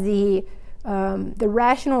as the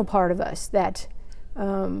rational part of us that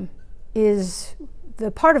is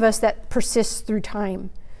the part of us that persists through time.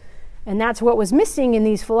 And that's what was missing in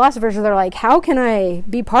these philosophers. They're like, how can I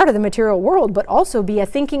be part of the material world but also be a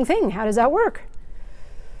thinking thing? How does that work?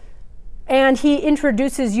 And he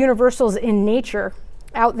introduces universals in nature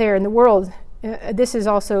out there in the world. This is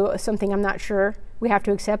also something I'm not sure we have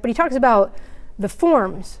to accept, but he talks about the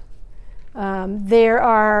forms. There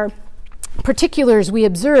are particulars we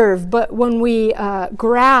observe, but when we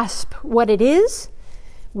grasp what it is,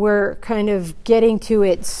 we're kind of getting to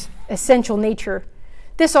its essential nature.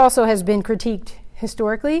 This also has been critiqued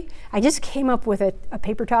historically. I just came up with a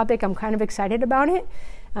paper topic. I'm kind of excited about it.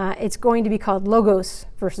 It's going to be called Logos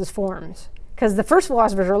versus Forms, because the first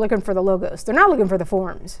philosophers are looking for the Logos. They're not looking for the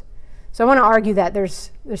forms. So I want to argue that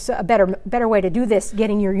there's a better way to do this,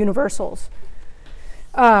 getting your universals.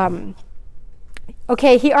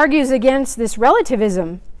 Okay, he argues against this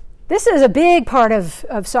relativism. This is a big part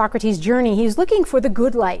of Socrates' journey. He's looking for the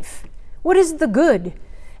good life. What is the good?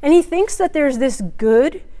 And he thinks that there's this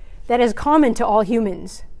good that is common to all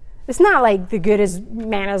humans. It's not like the good is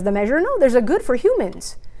man as the measure. No, there's a good for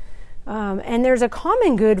humans. And there's a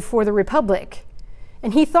common good for the Republic.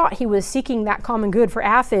 And he thought he was seeking that common good for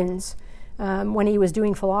Athens when he was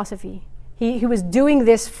doing philosophy. He was doing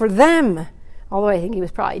this for them, although I think he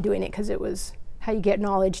was probably doing it because it was how you get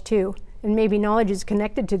knowledge too. And maybe knowledge is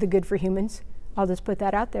connected to the good for humans. I'll just put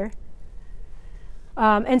that out there.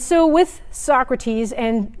 And so with Socrates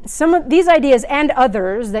and some of these ideas and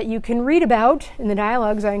others that you can read about in the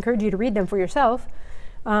dialogues, I encourage you to read them for yourself,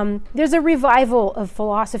 there's a revival of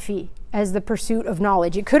philosophy as the pursuit of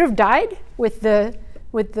knowledge. It could have died with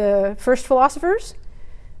the first philosophers.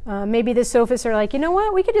 Maybe the Sophists are like, you know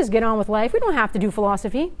what, we could just get on with life. We don't have to do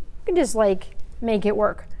philosophy. We can just make it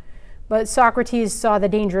work. But Socrates saw the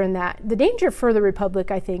danger in that. The danger for the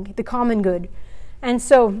Republic, I think, the common good. And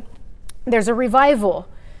so there's a revival.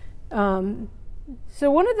 So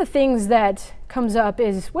one of the things that comes up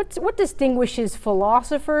is what distinguishes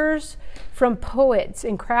philosophers from poets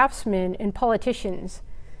and craftsmen and politicians?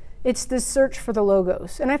 It's the search for the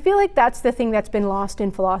logos. And I feel like that's the thing that's been lost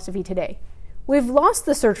in philosophy today. We've lost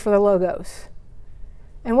the search for the logos.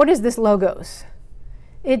 And what is this logos?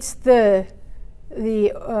 It's the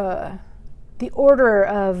order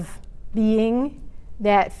of being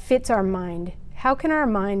that fits our mind. How can our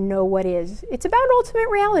mind know what is? It's about ultimate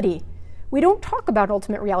reality. We don't talk about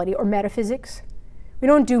ultimate reality or metaphysics. We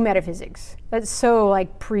don't do metaphysics. That's so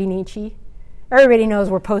like pre-Nietzsche. Everybody knows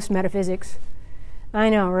we're post-metaphysics. I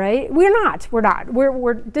know, right? We're not.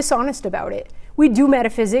 We're dishonest about it. We do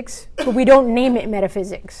metaphysics, but we don't name it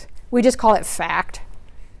metaphysics. We just call it fact,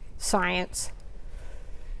 science.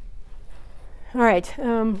 All right.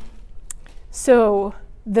 So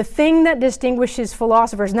the thing that distinguishes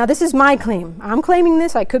philosophers, now this is my claim. I'm claiming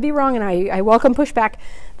this. I could be wrong, and I welcome pushback.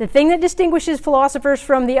 The thing that distinguishes philosophers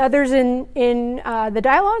from the others in the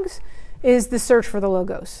dialogues is the search for the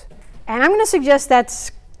logos. And I'm going to suggest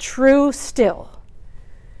that's true still.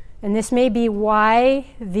 And this may be why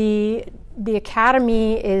the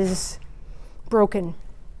academy is broken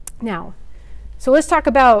now. So let's talk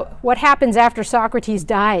about what happens after Socrates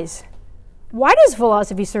dies. Why does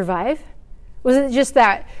philosophy survive? Was it just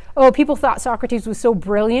that, people thought Socrates was so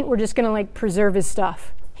brilliant, we're just going to like preserve his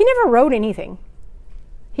stuff? He never wrote anything.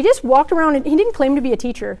 He just walked around and he didn't claim to be a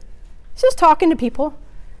teacher. He's just talking to people.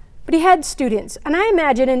 But he had students. And I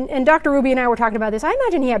imagine, and Dr. Ruby and I were talking about this, I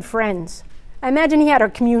imagine he had friends. I imagine he had a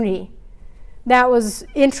community that was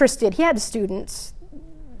interested. He had students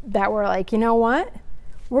that were like, you know what?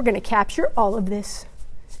 We're going to capture all of this.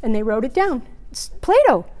 And they wrote it down.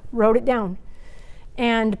 Plato wrote it down.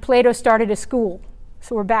 And Plato started a school.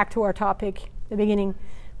 So we're back to our topic, the beginning.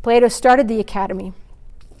 Plato started the academy.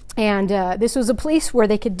 And this was a place where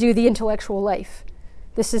they could do the intellectual life.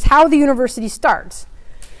 This is how the university starts.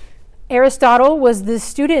 Aristotle was the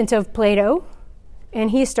student of Plato,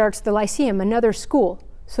 and he starts the Lyceum, another school.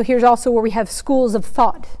 So here's also where we have schools of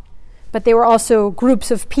thought. But they were also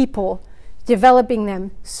groups of people developing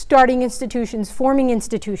them, starting institutions, forming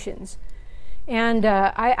institutions. And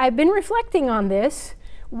I've been reflecting on this.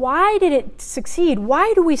 Why did it succeed?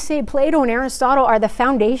 Why do we say Plato and Aristotle are the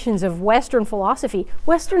foundations of Western philosophy,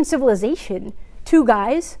 Western civilization? Two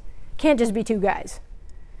guys? Can't just be two guys.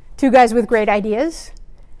 Two guys with great ideas?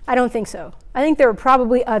 I don't think so. I think there were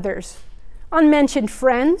probably others. Unmentioned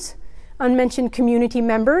friends, unmentioned community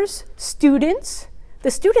members, students.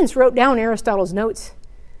 The students wrote down Aristotle's notes.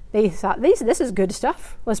 They thought, this is good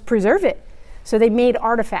stuff. Let's preserve it. So they made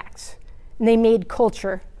artifacts, and they made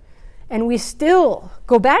culture. And we still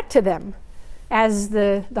go back to them as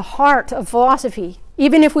the heart of philosophy,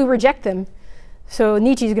 even if we reject them. So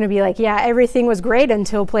Nietzsche's going to be like, yeah, everything was great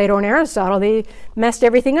until Plato and Aristotle. They messed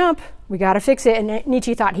everything up. We got to fix it. And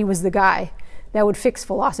Nietzsche thought he was the guy that would fix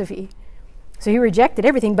philosophy. So he rejected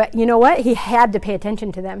everything. But you know what? He had to pay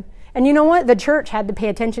attention to them. And you know what? The church had to pay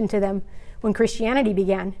attention to them when Christianity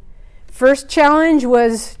began. First challenge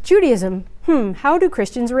was Judaism. How do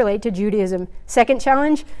Christians relate to Judaism? Second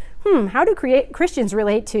challenge, how do Christians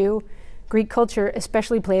relate to Greek culture,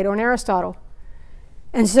 especially Plato and Aristotle?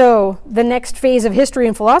 And so the next phase of history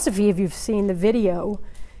and philosophy, if you've seen the video,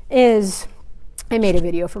 is, I made a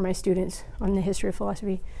video for my students on the history of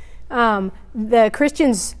philosophy. The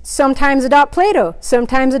Christians sometimes adopt Plato,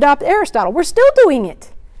 sometimes adopt Aristotle. We're still doing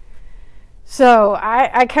it. So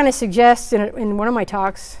I kind of suggest in one of my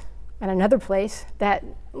talks at another place that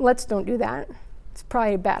let's don't do that. It's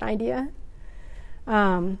probably a bad idea.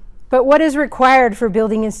 But what is required for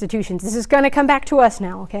building institutions? This is going to come back to us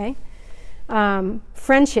now, okay?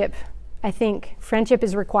 Friendship, I think. Friendship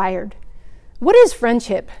is required. What is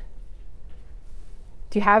friendship?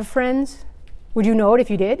 Do you have friends? Would you know it if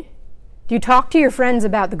you did? Do you talk to your friends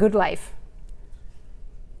about the good life?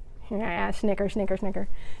 Yeah, snicker, snicker, snicker.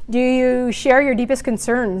 Do you share your deepest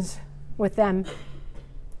concerns with them?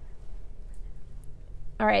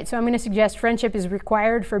 All right, so I'm going to suggest friendship is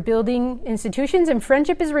required for building institutions, and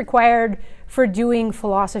friendship is required for doing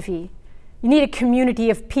philosophy. You need a community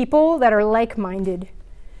of people that are like-minded.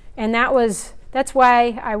 And that's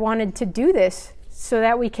why I wanted to do this, so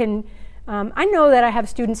that we can, I know that I have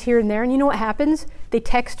students here and there, and you know what happens? They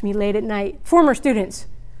text me late at night, former students,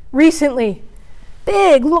 recently,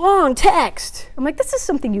 big, long text. I'm like, this is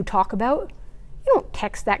something you talk about. You don't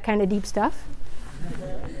text that kind of deep stuff.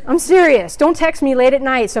 I'm serious. Don't text me late at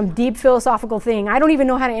night some deep philosophical thing. I don't even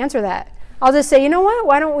know how to answer that. I'll just say, you know what?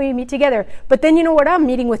 Why don't we meet together? But then you know what? I'm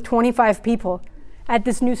meeting with 25 people at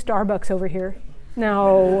this new Starbucks over here.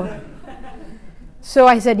 No. So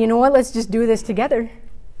I said, you know what? Let's just do this together.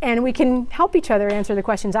 and we can help each other answer the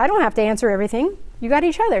questions. I don't have to answer everything. You got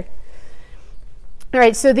each other. All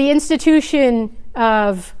right, so the institution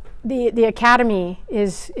of the academy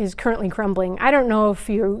is currently crumbling. I don't know if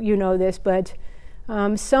you know this, but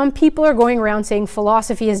some people are going around saying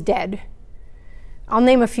philosophy is dead. I'll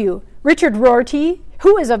name a few. Richard Rorty,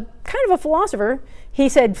 who is a kind of a philosopher, he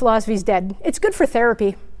said philosophy is dead. It's good for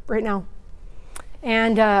therapy right now.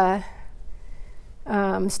 And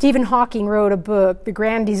Stephen Hawking wrote a book, The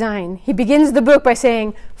Grand Design. He begins the book by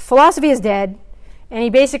saying philosophy is dead, and he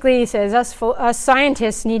basically says us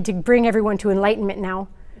scientists need to bring everyone to enlightenment now.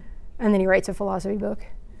 And then he writes a philosophy book.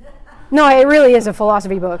 No, it really is a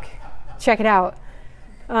philosophy book. Check it out.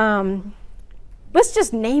 Let's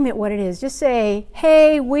just name it what it is. Just say,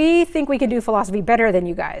 hey, we think we can do philosophy better than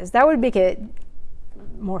you guys. That would make it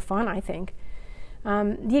more fun, I think.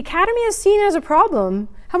 The academy is seen as a problem.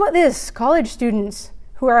 How about this? College students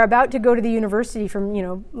who are about to go to the university from,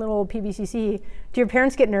 little old PVCC. Do your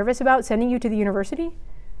parents get nervous about sending you to the university?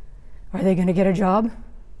 Are they going to get a job?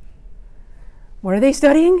 What are they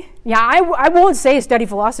studying? Yeah, I won't say study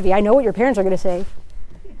philosophy. I know what your parents are going to say.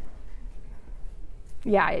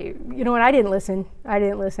 Yeah, you know what? I didn't listen. I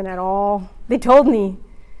didn't listen at all. They told me.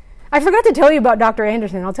 I forgot to tell you about Dr.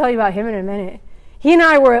 Anderson. I'll tell you about him in a minute. He and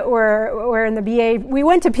I were in the BA. We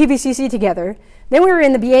went to PVCC together. Then we were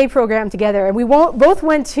in the BA program together. And we both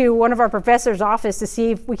went to one of our professor's office to see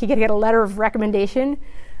if we could get a letter of recommendation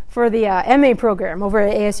for the MA program over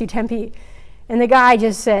at ASU Tempe. And the guy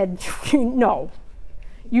just said, no,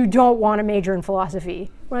 you don't want to major in philosophy.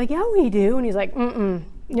 We're like, yeah, we do. And he's like,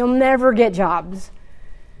 you'll never get jobs.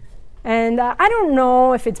 And I don't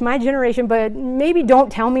know if it's my generation, but maybe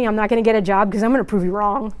don't tell me I'm not going to get a job because I'm going to prove you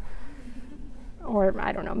wrong. Or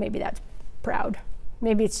I don't know, maybe that's proud.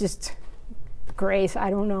 Maybe it's just grace, I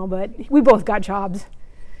don't know, but we both got jobs.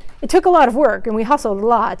 It took a lot of work and we hustled a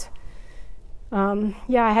lot.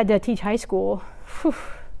 Yeah, I had to teach high school.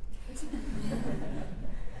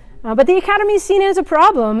 But the academy is seen as a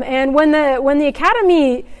problem, and when the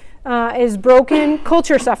academy is broken,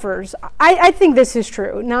 culture suffers. I think this is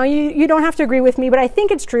true. Now, you don't have to agree with me, but I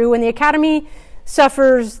think it's true. When the academy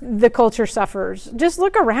suffers, the culture suffers. Just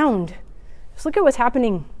look around. Just look at what's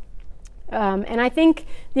happening. And I think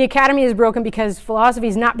the academy is broken because philosophy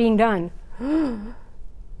is not being done.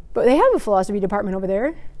 But they have a philosophy department over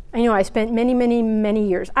there. I know I spent many, many, many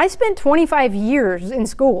years. I spent 25 years in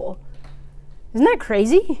school. Isn't that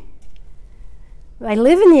crazy? I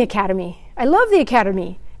live in the academy. I love the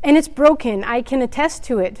academy. And it's broken. I can attest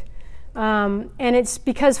to it. And it's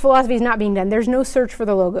because philosophy is not being done. There's no search for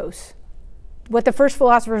the logos. What the first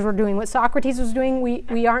philosophers were doing, what Socrates was doing,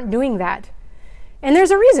 we aren't doing that. And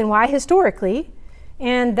there's a reason why, historically.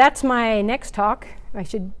 And that's my next talk. I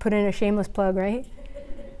should put in a shameless plug, right?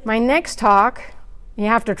 My next talk, you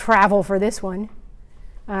have to travel for this one,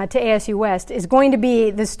 to ASU West, is going to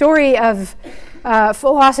be the story of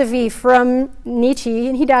philosophy from Nietzsche,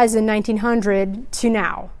 and he dies in 1900, to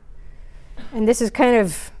now. And this is kind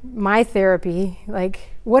of my therapy.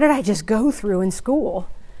 Like, what did I just go through in school?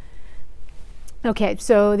 Okay,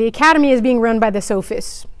 so the academy is being run by the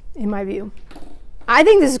Sophists, in my view. I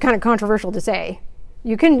think this is kind of controversial to say.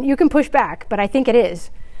 You can push back, but I think it is.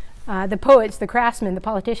 The poets, the craftsmen, the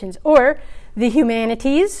politicians, or the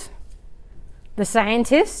humanities, the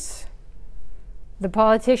scientists, the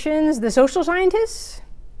politicians, the social scientists.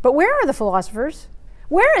 But where are the philosophers?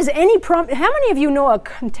 Where is any how many of you know a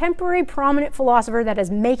contemporary prominent philosopher that is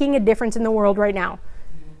making a difference in the world right now?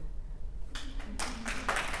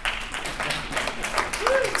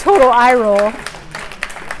 Total eye roll.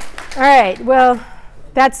 All right, well,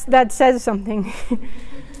 that says something.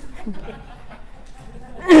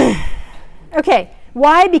 Okay,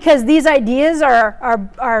 why? Because these ideas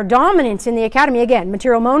are dominant in the academy. Again,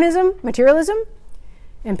 materialism,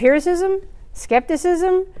 empiricism,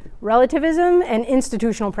 skepticism, relativism, and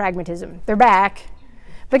institutional pragmatism. They're back.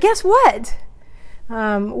 But guess what?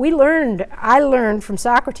 I learned from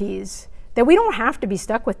Socrates that we don't have to be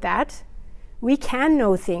stuck with that. We can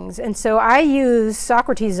know things. And so I use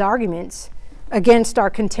Socrates' arguments against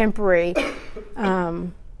our contemporary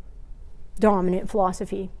dominant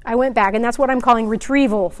philosophy. I went back, and that's what I'm calling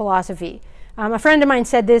retrieval philosophy. A friend of mine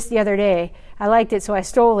said this the other day. I liked it, so I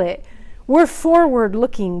stole it. We're forward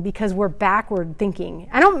looking because we're backward thinking.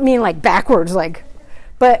 I don't mean like backwards,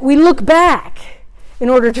 but we look back in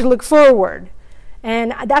order to look forward.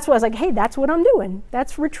 And that's what I was like, hey, that's what I'm doing.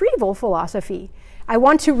 That's retrieval philosophy. I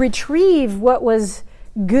want to retrieve what was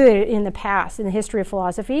good in the past, in the history of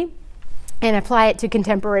philosophy, and apply it to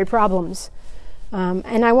contemporary problems.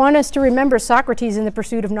 And I want us to remember Socrates in the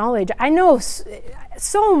pursuit of knowledge. I know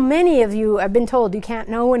so many of you have been told you can't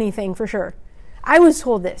know anything for sure. I was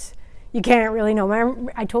told this. You can't really know.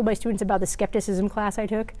 I told my students about the skepticism class I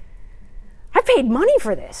took. I paid money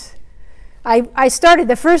for this. I started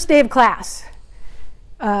the first day of class.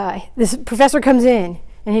 This professor comes in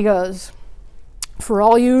and he goes, "For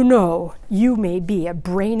all you know, you may be a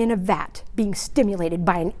brain in a vat being stimulated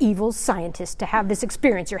by an evil scientist to have this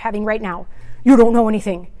experience you're having right now. You don't know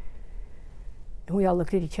anything." And we all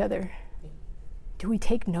looked at each other. Do we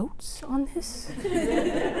take notes on this?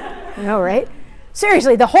 I know, right?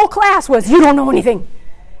 Seriously, the whole class was, "You don't know anything."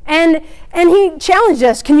 And he challenged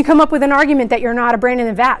us, "Can you come up with an argument that you're not a brain in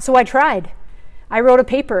a vat?" So I tried. I wrote a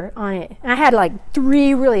paper on it. And I had like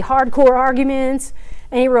 3 really hardcore arguments.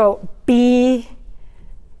 And he wrote, "B,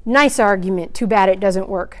 nice argument, too bad it doesn't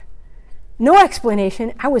work." No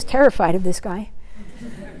explanation. I was terrified of this guy.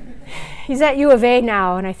 He's at U of A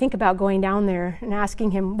now, and I think about going down there and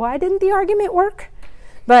asking him, why didn't the argument work?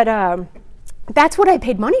 But that's what I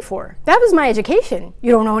paid money for. That was my education.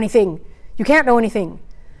 You don't know anything. You can't know anything.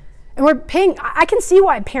 And we're paying. I can see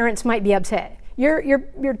why parents might be upset. You're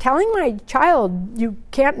telling my child you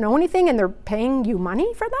can't know anything, and they're paying you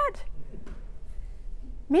money for that?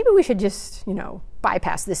 Maybe we should just,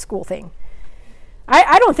 bypass this school thing.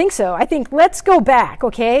 I don't think so. I think let's go back,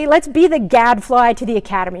 okay? Let's be the gadfly to the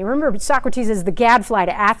academy. Remember, Socrates is the gadfly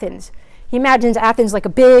to Athens. He imagines Athens like a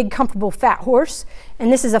big, comfortable, fat horse,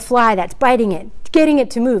 and this is a fly that's biting it, getting it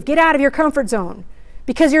to move. Get out of your comfort zone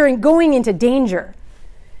because you're going into danger.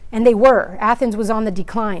 And they were. Athens was on the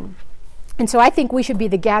decline. And so I think we should be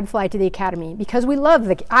the gadfly to the academy because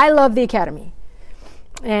I love the academy.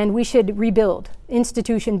 And we should rebuild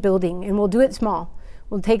institution building, and we'll do it small.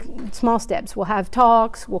 We'll take small steps. We'll have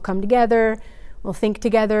talks. We'll come together. We'll think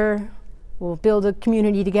together. We'll build a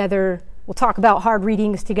community together. We'll talk about hard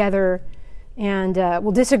readings together. And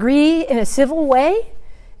we'll disagree in a civil way,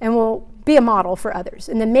 and we'll be a model for others.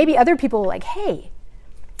 And then maybe other people will like, hey,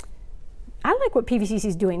 I like what PVCC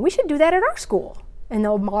is doing. We should do that at our school. And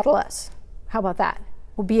they'll model us. How about that?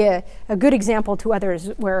 We'll be a good example to others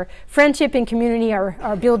where friendship and community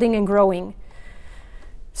are building and growing.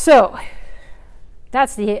 So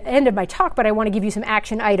that's the end of my talk, but I want to give you some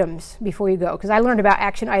action items before you go, because I learned about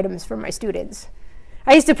action items from my students.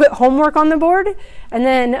 I used to put homework on the board, and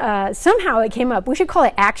then somehow it came up. We should call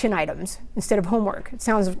it action items instead of homework. It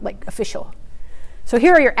sounds like official. So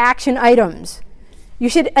here are your action items. You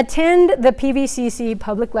should attend the PVCC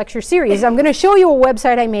public lecture series. I'm going to show you a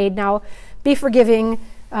website I made. Now, be forgiving.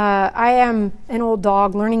 I am an old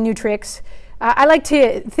dog learning new tricks. I like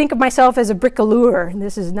to think of myself as a brickaleur.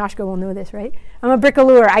 This is, Nashka will know this, right? I'm a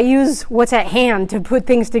brickaleur. I use what's at hand to put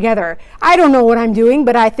things together. I don't know what I'm doing,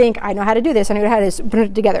 but I think I know how to do this. I know how to put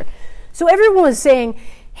it together. So everyone was saying,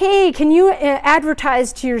 hey, can you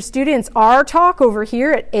advertise to your students our talk over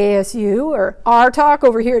here at ASU or our talk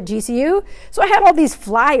over here at GCU? So I had all these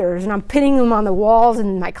flyers, and I'm pinning them on the walls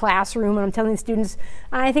in my classroom, and I'm telling the students,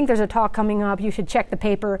 I think there's a talk coming up. You should check the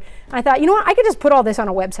paper. And I thought, you know what? I could just put all this on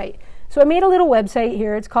a website. So I made a little website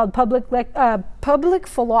here. It's called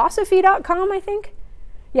publicphilosophy.com, I think.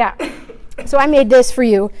 Yeah. So I made this for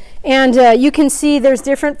you. And you can see there's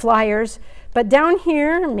different flyers. But down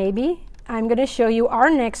here, maybe, I'm going to show you our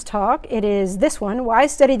next talk. It is this one, Why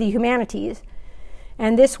Study the Humanities.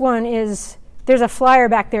 And this one is, there's a flyer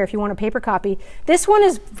back there if you want a paper copy. This one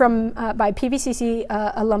is from by PVCC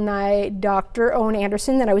alumni Dr. Owen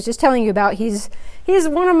Anderson that I was just telling you about. He's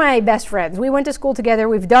one of my best friends. We went to school together.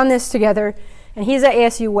 We've done this together. And he's at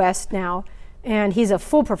ASU West now. And he's a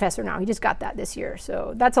full professor now. He just got that this year.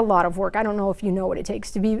 So that's a lot of work. I don't know if you know what it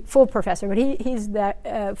takes to be full professor, but he's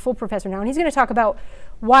that full professor now. And he's going to talk about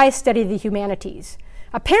why study the humanities.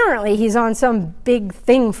 Apparently, he's on some big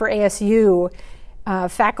thing for ASU,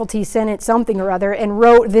 faculty senate something or other, and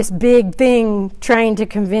wrote this big thing trying to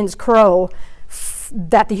convince Crow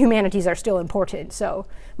that the humanities are still important. So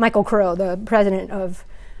Michael Crow, the president of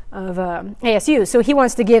ASU. So he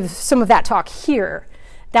wants to give some of that talk here.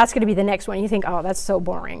 That's going to be the next one. You think, oh, that's so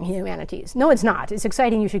boring, humanities. No, it's not. It's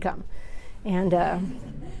exciting. You should come. And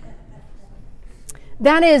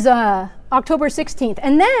that is October 16th.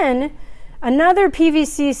 And then another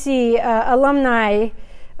PVCC alumni,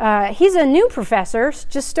 he's a new professor,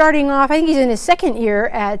 just starting off. I think he's in his second year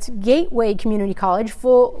at Gateway Community College,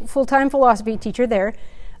 full-time philosophy teacher there,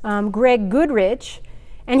 Greg Goodrich.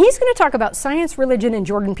 And he's going to talk about science, religion, and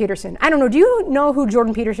Jordan Peterson. I don't know. Do you know who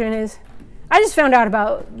Jordan Peterson is? I just found out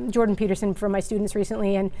about Jordan Peterson from my students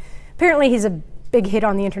recently, and apparently he's a big hit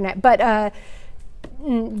on the internet. But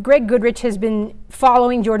Greg Goodrich has been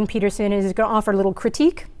following Jordan Peterson and is going to offer a little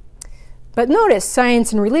critique But notice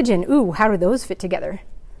science and religion. Ooh, how do those fit together?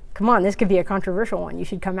 Come on, this could be a controversial one. You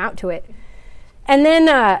should come out to it. And then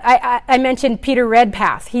I mentioned Peter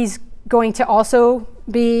Redpath. He's going to also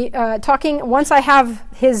be talking. Once I have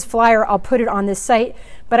his flyer, I'll put it on this site.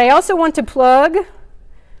 But I also want to plug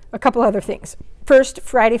a couple other things. First,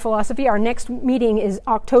 Friday Philosophy. Our next meeting is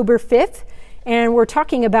October 5th. And we're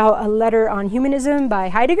talking about a letter on humanism by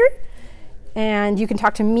Heidegger. And you can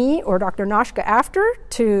talk to me or Dr. Noshka after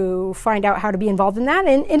to find out how to be involved in that.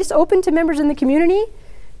 And it's open to members in the community.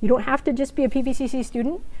 You don't have to just be a PVCC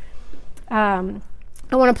student. I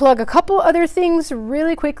want to plug a couple other things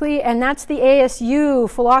really quickly, and that's the ASU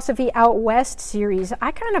Philosophy Out West series.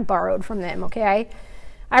 I kind of borrowed from them, okay?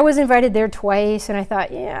 I was invited there twice, and I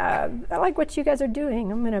thought, yeah, I like what you guys are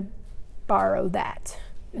doing. I'm going to borrow that.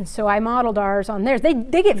 And so I modeled ours on theirs. They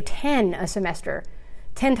give 10 a semester.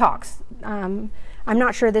 10 talks. I'm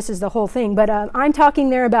not sure this is the whole thing, but I'm talking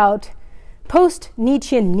there about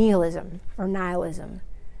post-Nietzschean nihilism or nihilism.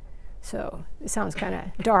 So it sounds kind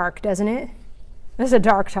of dark, doesn't it? This is a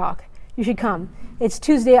dark talk. You should come. It's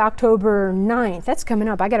Tuesday, October 9th. That's coming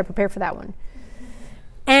up. I got to prepare for that one.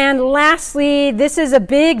 And lastly, this is a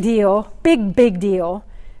big deal, big deal.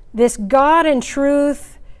 This God and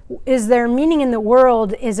truth is their meaning in the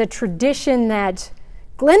world is a tradition that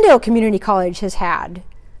Glendale Community College has had.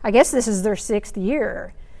 I guess this is their 6th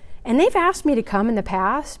year. And they've asked me to come in the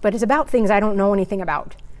past, but it's about things I don't know anything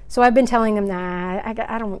about. So I've been telling them that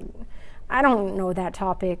I don't know that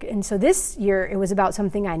topic. And so this year it was about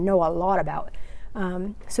something I know a lot about.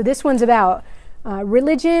 So this one's about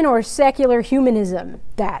religion or secular humanism.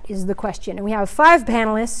 That is the question. And we have 5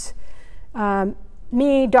 panelists.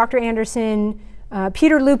 Me, Dr. Anderson,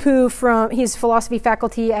 Peter Lupu he's philosophy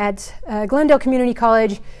faculty at Glendale Community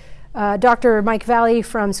College, Dr. Mike Valley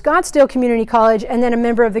from Scottsdale Community College, and then a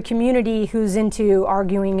member of the community who's into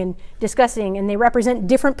arguing and discussing, and they represent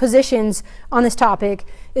different positions on this topic.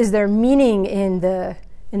 Is there meaning in the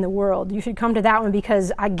world? You should come to that one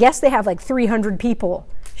because I guess they have like 300 people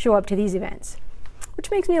show up to these events, which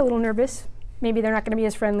makes me a little nervous. Maybe they're not going to be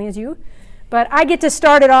as friendly as you, but I get to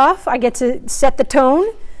start it off. I get to set the tone.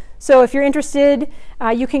 So if you're interested,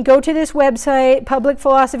 you can go to this website,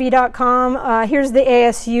 publicphilosophy.com. Here's the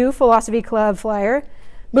ASU Philosophy Club flyer.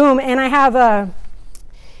 Boom. And I have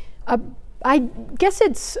I guess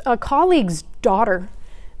it's a colleague's daughter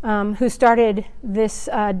who started this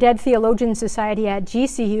Dead Theologian Society at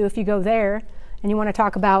GCU, if you go there and you want to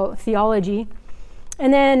talk about theology.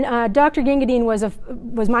 And then Dr. Gingadine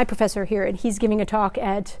was my professor here, and he's giving a talk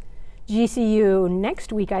at GCU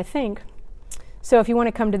next week, I think. So if you want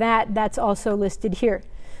to come to that, that's also listed here.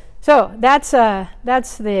 So that's the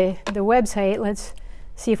website. Let's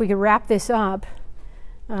see if we can wrap this up.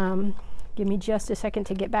 Give me just a second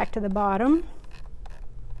to get back to the bottom.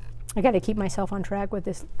 I got to keep myself on track with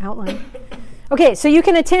this outline. Okay, so you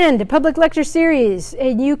can attend a public lecture series,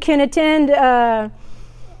 and you can attend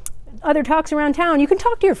other talks around town. You can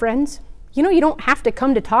talk to your friends. You know, you don't have to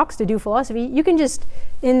come to talks to do philosophy. You can just,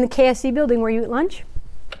 in the KSC building where you eat lunch,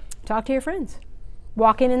 talk to your friends.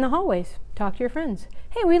 Walk in the hallways, talk to your friends.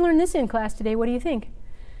 Hey, we learned this in class today. What do you think?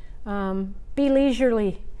 Be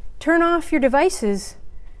leisurely. Turn off your devices.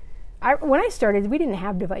 When I started, we didn't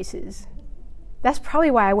have devices. That's probably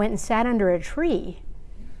why I went and sat under a tree.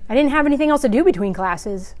 I didn't have anything else to do between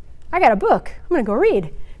classes. I got a book. I'm going to go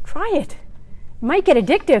read. Try it. It might get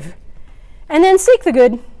addictive. And then seek the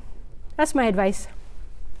good. That's my advice.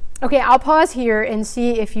 Okay, I'll pause here and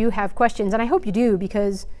see if you have questions. And I hope you do,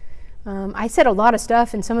 because I said a lot of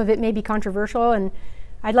stuff, and some of it may be controversial, and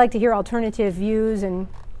I'd like to hear alternative views, and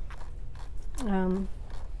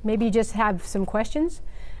maybe just have some questions.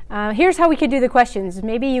 Here's how we could do the questions.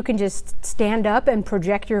 Maybe you can just stand up and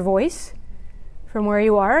project your voice from where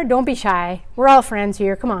you are. Don't be shy. We're all friends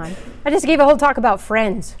here. Come on. I just gave a whole talk about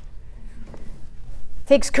friends.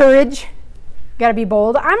 Takes courage. Got to be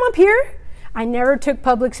bold. I'm up here. I never took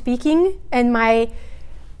public speaking, and my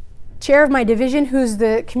chair of my division, who's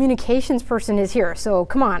the communications person, is here. So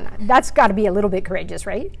come on. That's got to be a little bit courageous,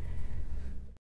 right?